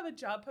that you have a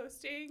job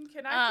posting.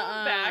 Can I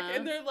come back?"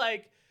 And they're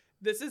like,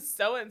 "This is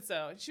so and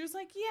so." And she was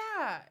like,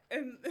 "Yeah."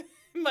 And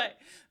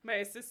my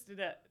assistant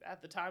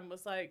at the time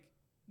was like,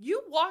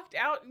 "You walked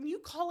out and you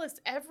call us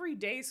every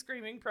day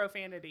screaming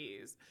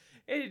profanities."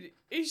 And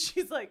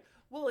she's like,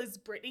 "Well, is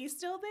Brittany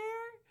still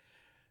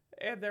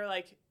there?" And they're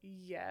like,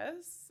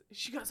 "Yes."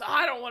 She goes,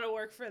 "I don't want to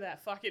work for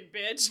that fucking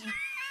bitch."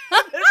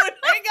 And would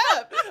hang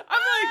up.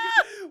 I'm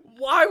like,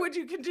 why would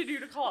you continue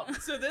to call?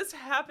 So this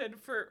happened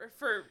for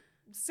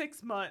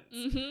 6 months.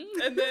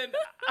 Mm-hmm. And then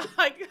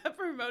I got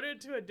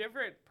promoted to a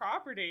different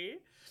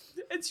property.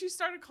 And she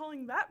started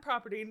calling that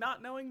property,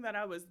 not knowing that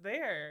I was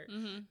there.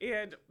 Mm-hmm.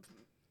 And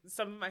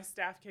some of my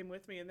staff came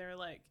with me and they're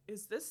like,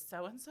 "Is this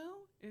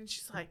so-and-so?" And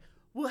she's like,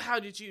 "Well,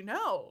 how did you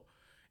know?"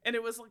 And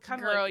it was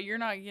kind of like, girl, you're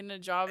not getting a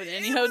job at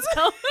any hotel. It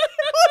was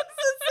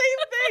the same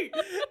thing.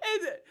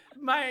 And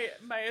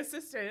my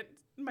assistant,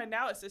 my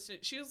now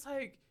assistant, she was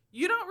like,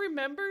 "You don't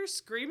remember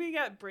screaming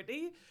at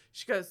Brittany?"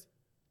 She goes,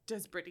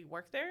 "Does Brittany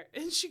work there?"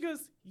 And she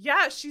goes,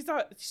 "Yeah, she's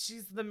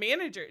the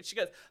manager." She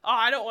goes, "Oh,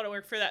 I don't want to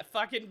work for that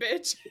fucking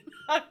bitch."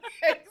 And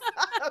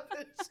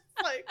she's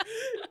like,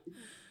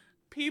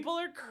 people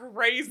are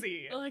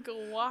crazy. Like,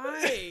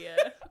 why?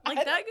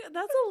 Like,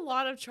 that's a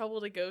lot of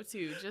trouble to go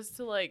to just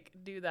to, like,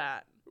 do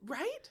that.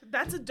 Right?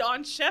 That's a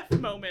Dawn Chef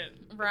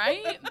moment.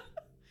 Right?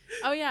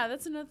 Oh, yeah,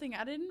 that's another thing.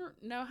 I didn't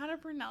know how to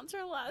pronounce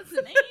her last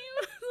name.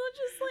 So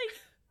just, like,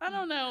 I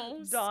don't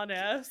know. Dawn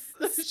S.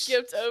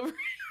 Skipped over.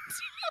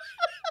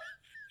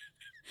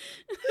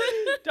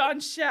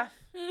 Dawn Chef.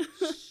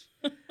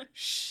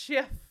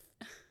 Chef.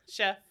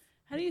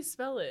 How do you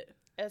spell it?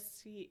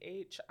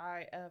 Schiff.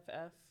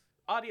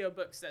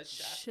 Audiobook says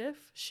chef.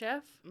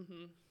 Chef?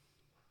 Mm-hmm.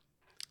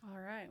 All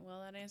right.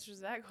 Well, that answers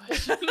that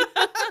question.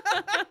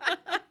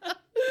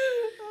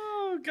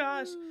 Oh,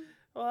 gosh.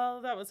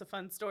 Well, that was a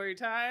fun story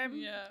time.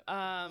 Yeah.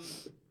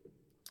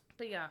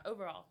 But yeah,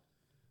 overall,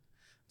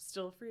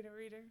 still a Frida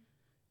reader.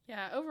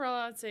 Yeah, overall,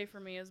 I'd say for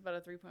me, it was about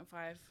a 3.5,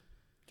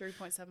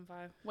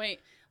 3.75. Wait,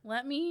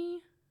 let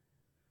me,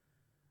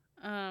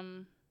 I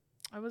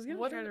was going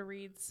to try to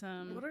read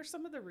some. What are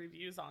some of the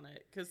reviews on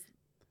it? Because,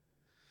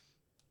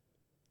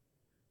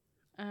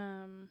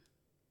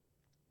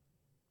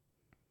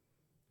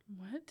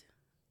 what?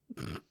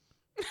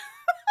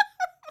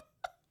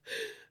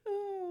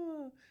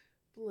 Oh,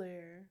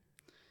 Blair.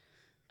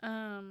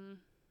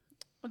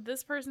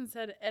 This person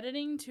said,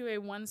 editing to a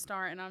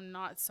 1-star, and I'm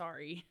not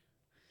sorry.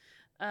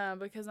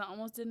 Because I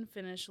almost didn't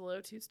finish.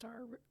 Low 2-star.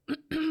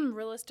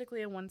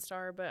 Realistically a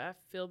 1-star, but I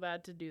feel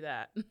bad to do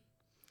that.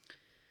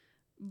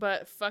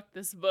 But fuck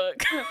this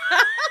book.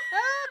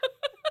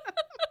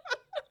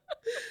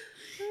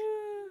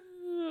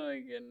 Oh my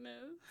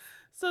goodness.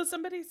 So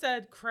somebody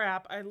said,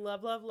 "Crap, I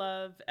love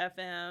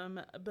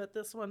FM, but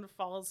this one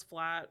falls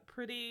flat.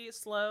 Pretty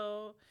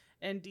slow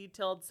and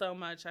detailed so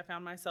much, I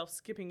found myself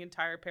skipping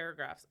entire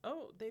paragraphs."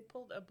 Oh, they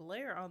pulled a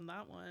Blair on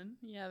that one.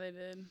 Yeah, they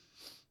did.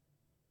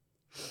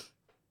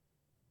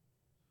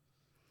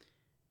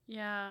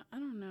 Yeah, I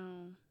don't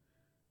know.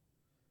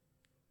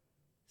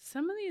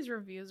 Some of these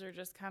reviews are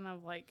just kind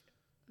of like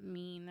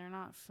mean. They're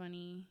not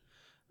funny.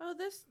 Oh,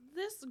 this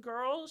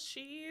girl,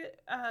 she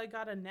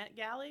got a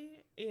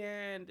NetGalley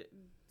and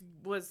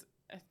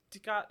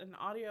got an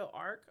audio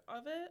arc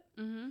of it.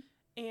 Mm-hmm.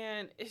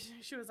 And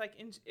she was like,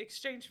 "In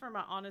exchange for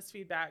my honest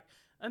feedback,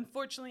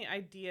 unfortunately,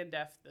 I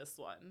DNF'd this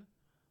one."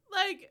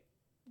 Like,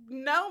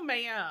 no,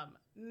 ma'am.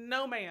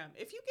 No, ma'am.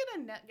 If you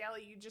get a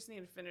NetGalley, you just need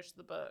to finish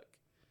the book.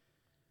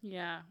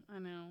 Yeah, I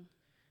know.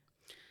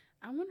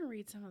 I want to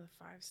read some of the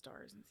 5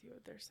 stars and see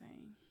what they're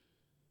saying.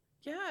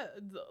 Yeah,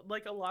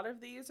 like a lot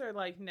of these are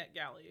like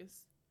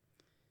NetGalleys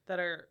that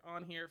are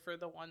on here for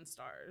the 1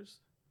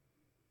 stars.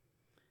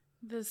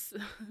 This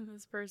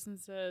person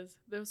says,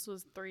 this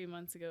was 3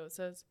 months ago. It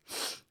says,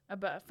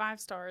 about 5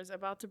 stars,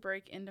 about to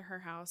break into her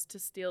house to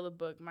steal the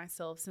book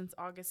myself since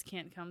August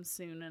can't come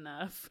soon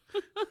enough.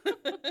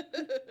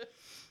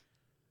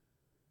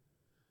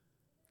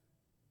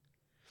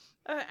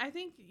 I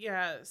think,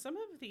 yeah, some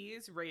of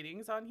these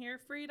ratings on here,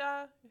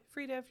 Frida,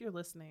 if you're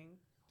listening,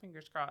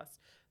 fingers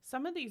crossed,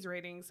 some of these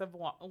ratings of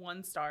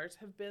 1 stars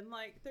have been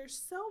like, they're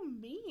so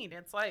mean.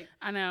 It's like,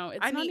 I know.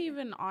 It's not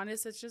even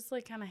honest. It's just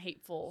like kind of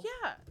hateful.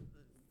 Yeah.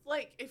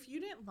 Like, if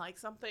you didn't like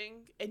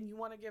something and you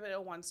want to give it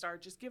a 1 star,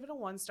 just give it a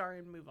 1 star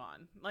and move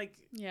on. Like,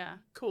 Yeah.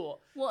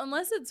 cool. Well,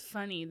 unless it's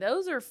funny.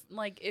 Those are,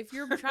 like, if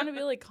you're trying to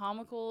be, like,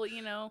 comical,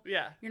 you know.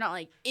 Yeah. You're not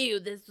like, ew,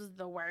 this was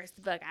the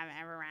worst book I've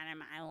ever read in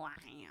my life.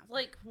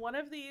 Like, one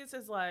of these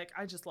is like,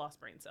 I just lost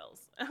brain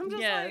cells. I'm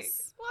just Yes. like,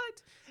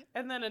 what?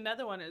 And then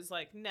another one is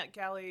like,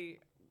 NetGalley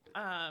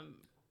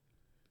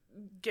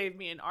gave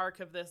me an arc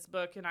of this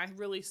book, and I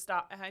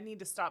need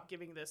to stop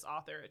giving this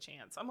author a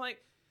chance. I'm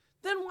like,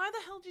 then why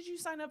the hell did you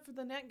sign up for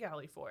the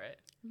NetGalley for it?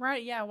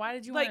 Right, yeah. Why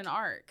did you Like, want an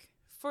arc?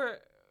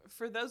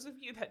 For those of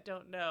you that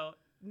don't know,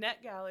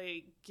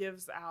 NetGalley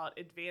gives out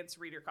advanced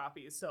reader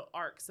copies, so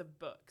arcs of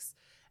books.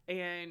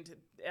 And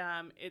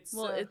it's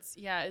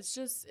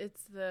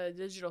it's the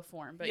digital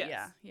form, but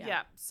yes,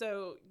 yeah.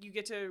 So you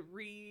get to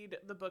read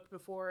the book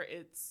before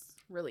it's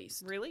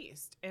Released.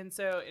 and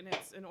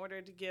it's in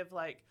order to give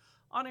like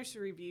honest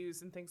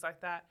reviews and things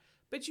like that.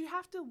 But you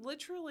have to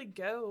literally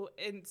go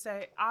and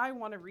say, I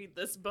want to read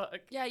this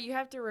book. Yeah, you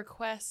have to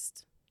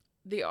request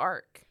the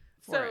arc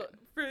for it.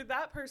 For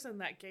that person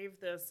that gave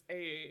this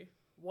a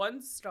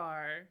 1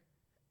 star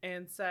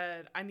and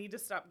said, I need to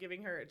stop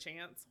giving her a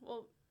chance,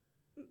 well,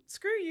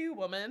 screw you,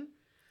 woman.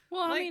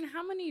 Well, like, I mean,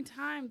 how many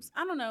times?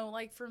 I don't know.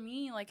 Like, for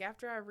me, like,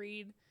 after I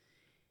read,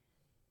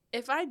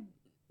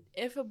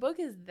 if a book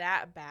is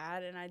that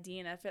bad and I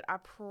DNF it, I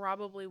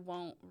probably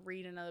won't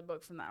read another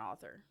book from that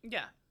author.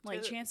 Yeah.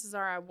 Like, chances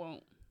are I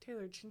won't.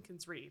 Taylor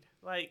Jenkins Reid.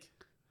 Like,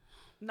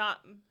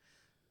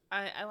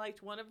 I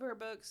liked one of her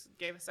books,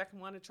 gave a second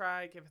one a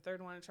try, gave a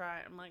third one a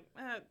try. I'm like,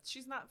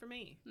 she's not for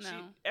me.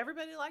 No.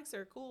 Everybody likes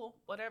her. Cool.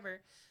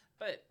 Whatever.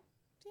 But,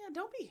 yeah,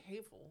 don't be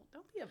hateful.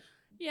 Don't be a...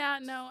 Yeah,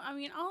 no, I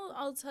mean,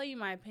 I'll tell you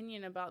my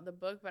opinion about the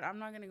book, but I'm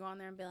not going to go on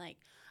there and be like,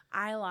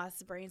 I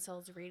lost brain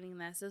cells reading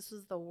this. This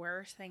was the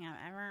worst thing I've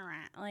ever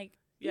read. Like,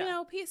 you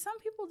know, some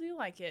people do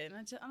like it.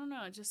 And I don't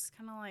know. It just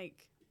kind of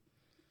like,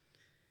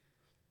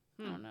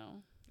 I don't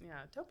know.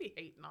 Yeah, don't be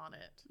hating on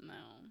it. No.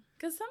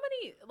 Because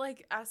somebody,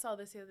 like, I saw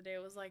this the other day,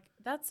 it was like,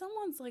 that's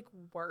someone's, like,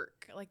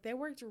 work. Like, they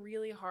worked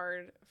really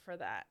hard for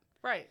that.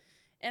 Right.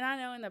 And I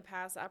know in the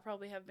past, I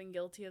probably have been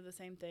guilty of the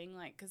same thing.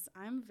 Like, because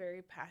I'm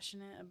very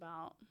passionate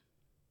about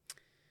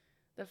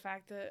the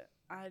fact that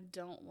I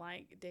don't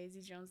like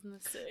Daisy Jones and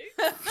the Six.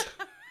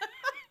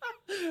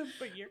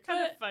 But you're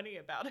kind of funny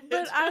about it.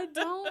 But I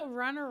don't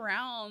run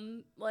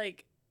around,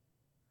 like,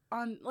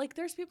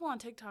 there's people on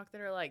TikTok that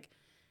are, like,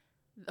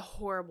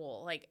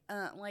 horrible.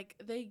 Like,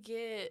 they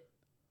get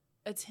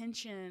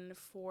attention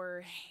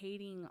for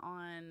hating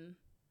on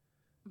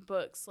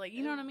books. Like,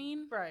 you know what I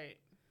mean? Right.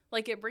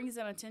 Like, it brings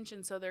them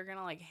attention, so they're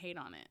gonna, like, hate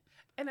on it.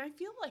 And I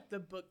feel like the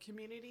book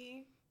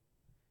community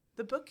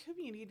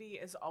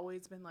has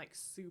always been, like,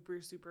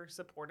 super, super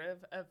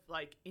supportive of,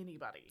 like,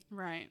 anybody.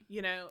 Right.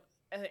 You know?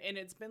 And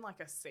it's been, like,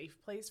 a safe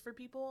place for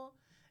people.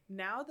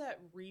 Now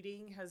that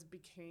reading has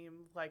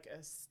become, like,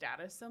 a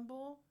status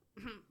symbol,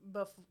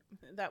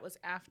 that was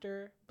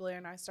after Blair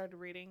and I started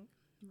reading.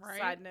 Right.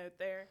 Side note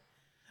there.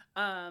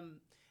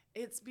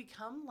 It's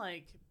become,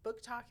 like,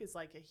 book talk is,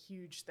 like, a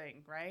huge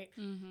thing, right?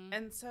 Mm-hmm.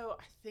 And so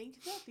I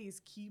think that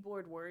these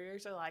keyboard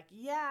warriors are like,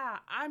 yeah,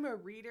 I'm a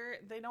reader.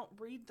 They don't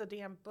read the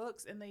damn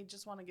books, and they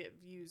just want to get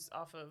views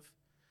off of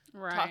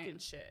talking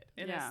shit.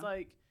 And it's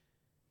like,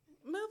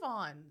 move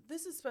on.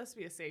 This is supposed to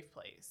be a safe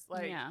place.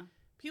 Like,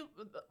 people,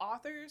 the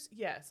authors,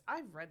 yes,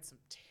 I've read some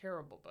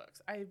terrible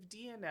books. I have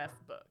DNF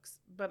books,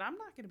 but I'm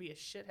not going to be a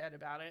shithead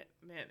about it.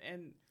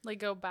 And like,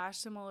 go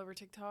bash them all over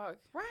TikTok.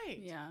 Right.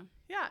 Yeah.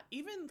 Yeah.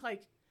 Even,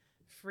 like,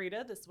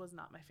 Frida, this was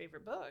not my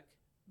favorite book,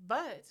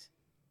 but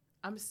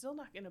I'm still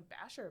not going to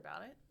bash her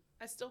about it.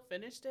 I still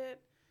finished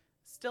it,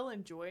 still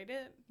enjoyed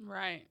it.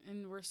 Right.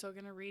 And we're still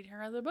going to read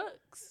her other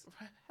books.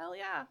 Hell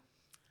yeah.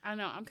 I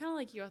know. I'm kind of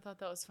like you. I thought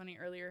that was funny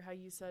earlier how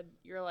you said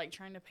you're, like,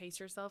 trying to pace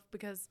yourself,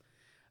 because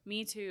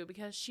me too,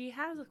 because she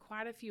has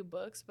quite a few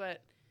books,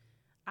 but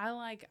I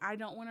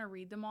don't want to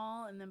read them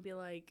all and then be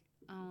like,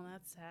 oh,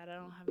 that's sad. I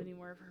don't have any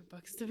more of her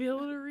books to be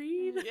able to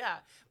read. Yeah.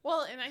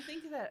 Well, and I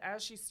think that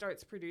as she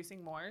starts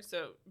producing more,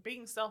 so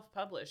being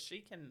self-published,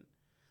 she can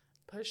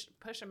push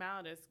them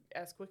out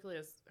as quickly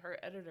as her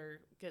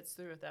editor gets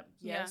through with them.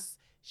 Yes,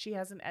 she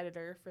has an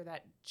editor for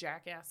that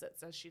jackass that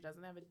says she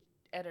doesn't have an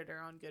editor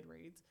on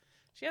Goodreads.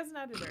 She has an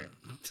editor.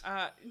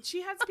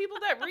 She has people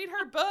that read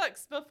her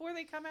books before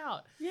they come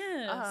out.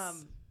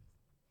 Yes.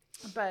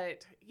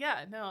 But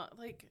yeah, no,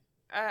 like,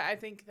 I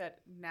think that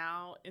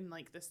now in,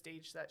 like, the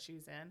stage that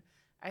she's in,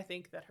 I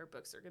think that her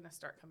books are going to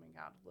start coming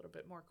out a little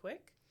bit more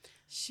quick.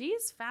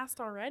 She's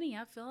fast already,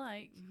 I feel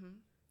like. Mm-hmm.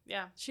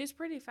 Yeah. She's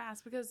pretty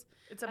fast, because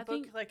it's a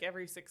book like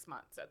every 6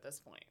 months at this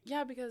point.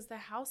 Yeah, because The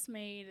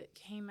Housemaid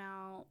came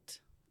out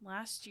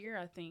last year,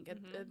 I think,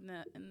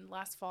 in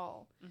last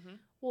fall. Mm-hmm.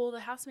 Well, The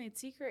Housemaid's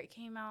Secret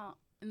came out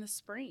in the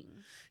spring.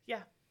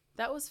 Yeah.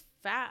 That was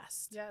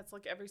fast. Yeah, it's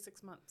like every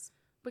 6 months.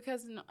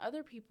 Because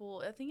other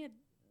people, I think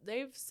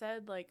they've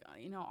said, like,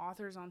 you know,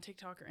 authors on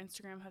TikTok or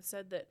Instagram have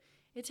said that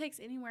it takes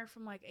anywhere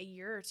from, like, a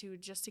year or two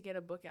just to get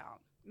a book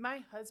out. My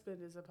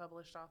husband is a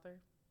published author.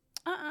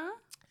 Uh-uh.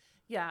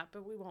 Yeah,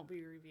 but we won't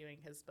be reviewing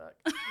his book.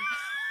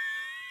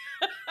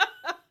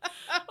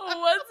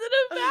 What's it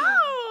about?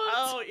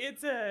 Oh, it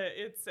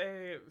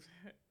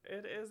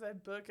is a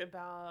book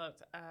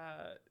about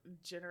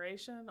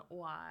Generation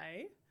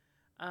Y,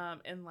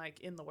 and like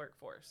in the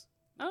workforce.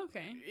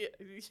 Okay.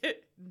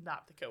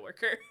 Not the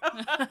coworker.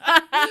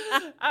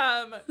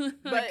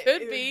 But it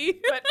could be.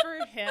 But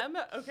for him,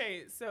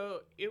 okay,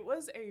 so it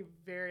was a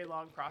very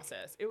long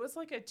process. It was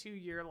like a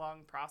 2-year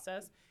long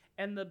process,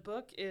 and the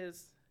book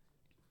is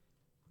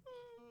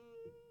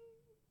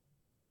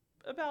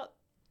about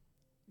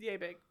yay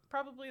big,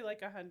 probably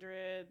like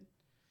 100,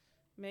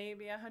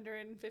 maybe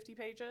 150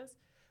 pages.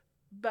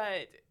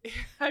 But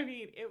I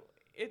mean,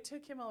 it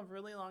took him a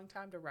really long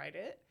time to write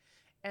it,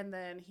 and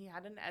then he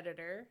had an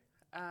editor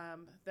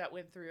that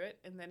went through it,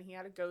 and then he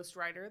had a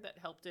ghostwriter that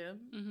helped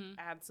him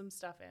add some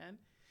stuff in,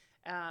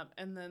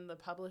 and then the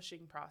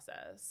publishing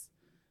process.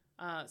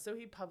 So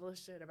he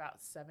published it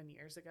about 7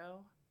 years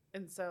ago,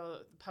 and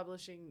so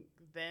publishing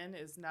then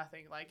is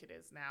nothing like it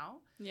is now.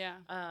 Yeah.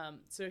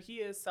 So he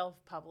is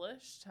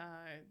self-published.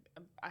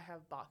 I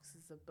have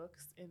boxes of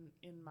books in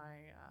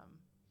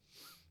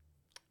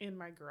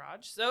my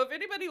garage. So if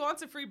anybody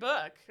wants a free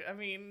book, I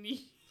mean,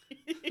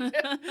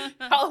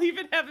 I'll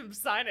even have him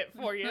sign it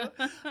for you.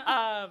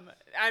 I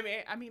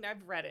mean,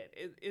 I've read it.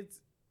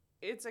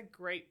 It's a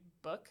great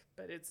book,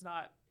 but it's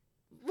not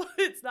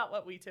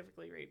what we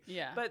typically read.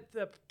 Yeah. But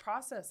the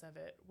process of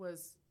it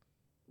was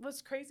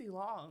crazy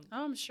long.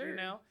 Oh, I'm sure. You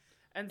know,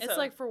 and it's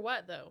like for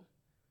what though?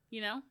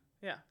 You know?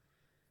 Yeah.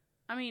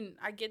 I mean,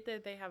 I get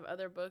that they have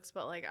other books,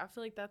 but like I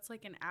feel like that's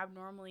like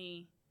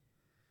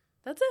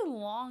that's a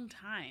long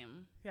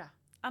time. Yeah.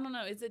 I don't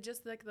know. Is it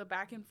just like the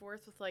back and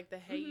forth with like the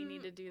hey, you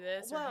need to do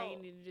this or hey,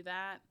 you need to do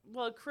that?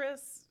 Well,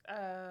 Chris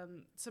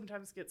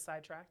sometimes gets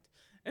sidetracked.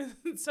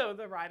 And so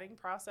the writing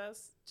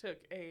process took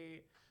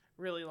a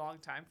really long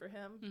time for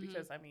him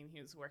because, I mean,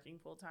 he was working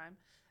full time.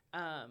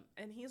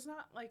 And he's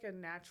not like a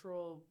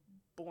natural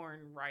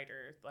born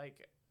writer.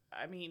 Like,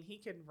 I mean, he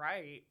can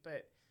write,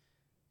 but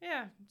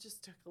yeah, it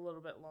just took a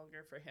little bit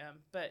longer for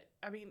him. But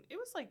I mean, it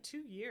was like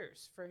 2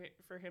 years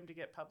for him to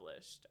get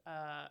published,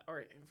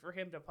 or for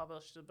him to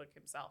publish the book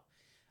himself.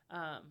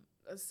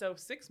 So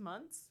 6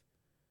 months,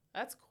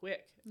 that's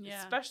quick.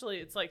 Yeah. Especially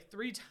it's like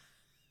three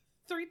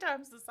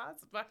times the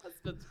size of my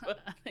husband's book.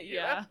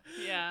 Yeah.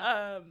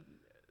 Yeah.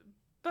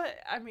 But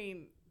I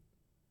mean,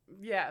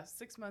 yeah,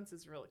 6 months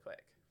is really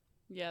quick.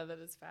 Yeah, that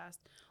is fast.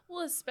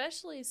 Well,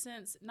 especially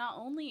since not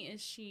only is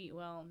she,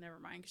 well, never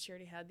mind, because she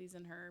already had these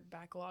in her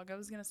backlog. I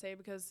was going to say,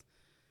 because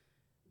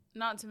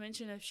not to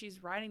mention if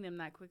she's writing them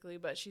that quickly,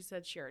 but she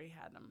said she already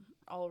had them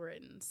all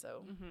written.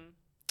 So,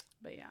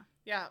 but yeah.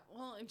 Yeah,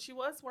 well, and she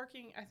was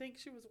working, I think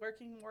she was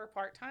working more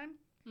part-time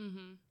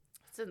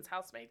since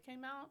Housemaid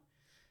came out.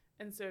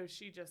 And so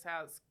she just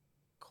has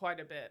quite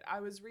a bit. I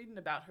was reading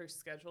about her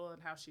schedule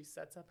and how she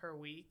sets up her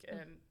week,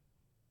 and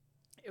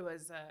it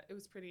was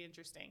pretty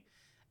interesting.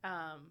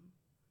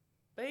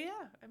 But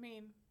yeah, I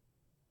mean,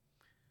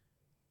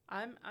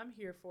 I'm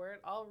here for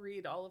it. I'll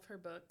read all of her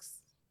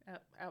books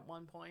at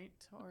one point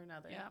or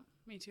another. Yeah,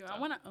 me too. So. I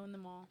want to own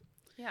them all.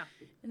 Yeah.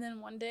 And then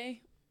one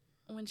day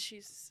when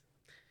she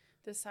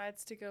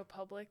decides to go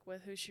public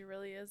with who she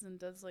really is and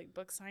does like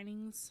book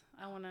signings,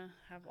 I want to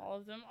have all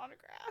of them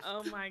autographed.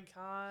 Oh my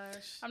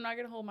gosh. I'm not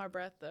going to hold my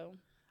breath though.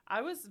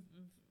 I was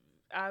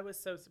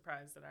so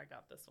surprised that I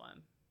got this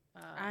one.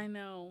 I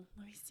know.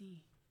 Let me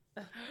see.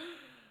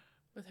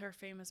 With her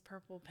famous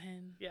purple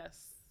pen.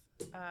 Yes.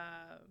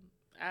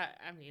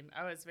 I mean,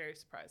 I was very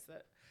surprised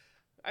that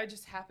I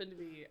just happened to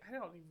be, I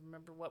don't even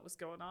remember what was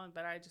going on,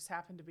 but I just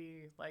happened to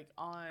be like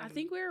on. I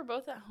think we were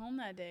both at home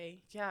that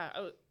day. Yeah.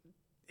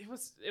 It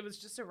was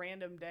just a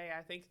random day.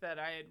 I think that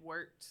I had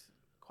worked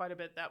quite a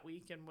bit that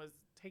week and was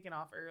taken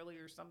off early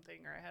or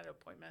something, or I had an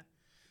appointment.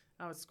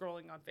 I was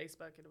scrolling on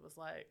Facebook and it was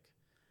like,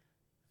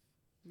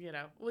 you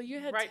know, well, you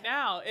had right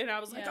now. And I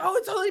was like, oh,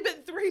 it's only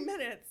been 3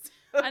 minutes.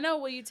 I know.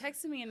 Well, you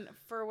texted me, and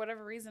for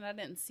whatever reason, I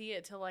didn't see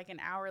it till like an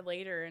hour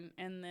later.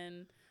 And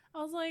then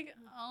I was like,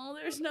 oh,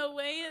 there's no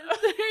way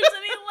there's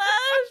any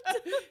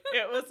left.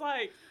 It was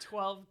like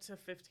 12 to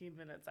 15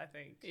 minutes, I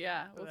think.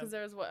 Yeah. Well, because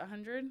there was,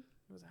 100? It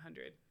was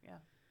 100. Yeah.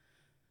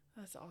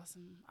 That's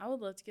awesome. I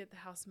would love to get the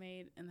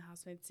Housemaid and the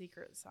Housemaid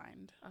Secret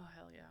signed. Oh,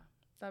 hell yeah.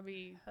 That'd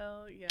be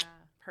hell yeah.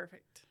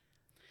 Perfect.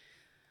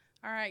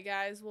 All right,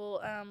 guys. Well,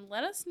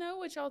 let us know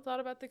what y'all thought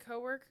about the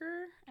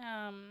Coworker.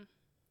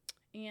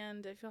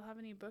 And if y'all have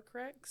any book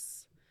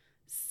recs,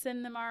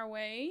 send them our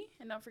way.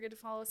 And don't forget to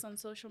follow us on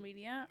social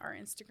media. Our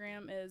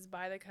Instagram is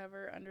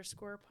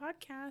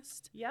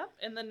bythecover_podcast. Yep.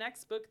 And the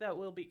next book that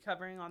we'll be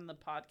covering on the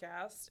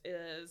podcast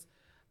is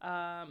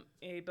a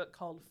book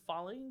called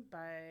Falling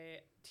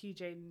by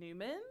TJ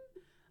Newman.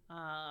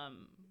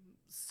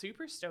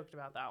 Super stoked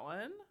about that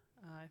one.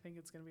 I think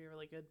it's going to be a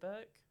really good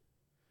book.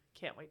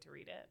 Can't wait to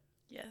read it.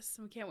 Yes,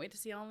 we can't wait to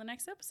see y'all in the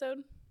next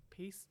episode.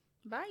 Peace.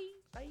 Bye.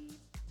 Bye.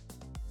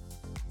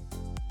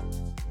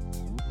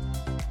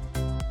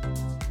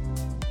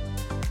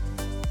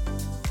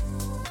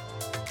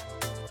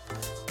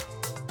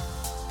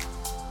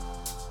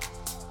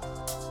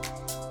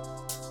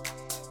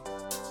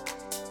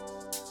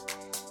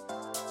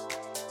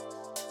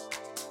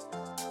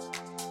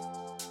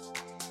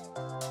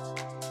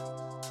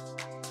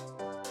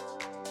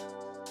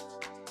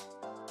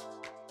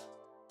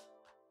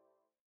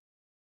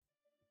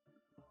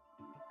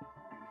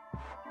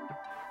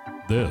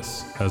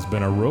 This has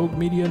been a Rogue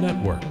Media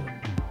Network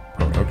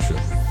production.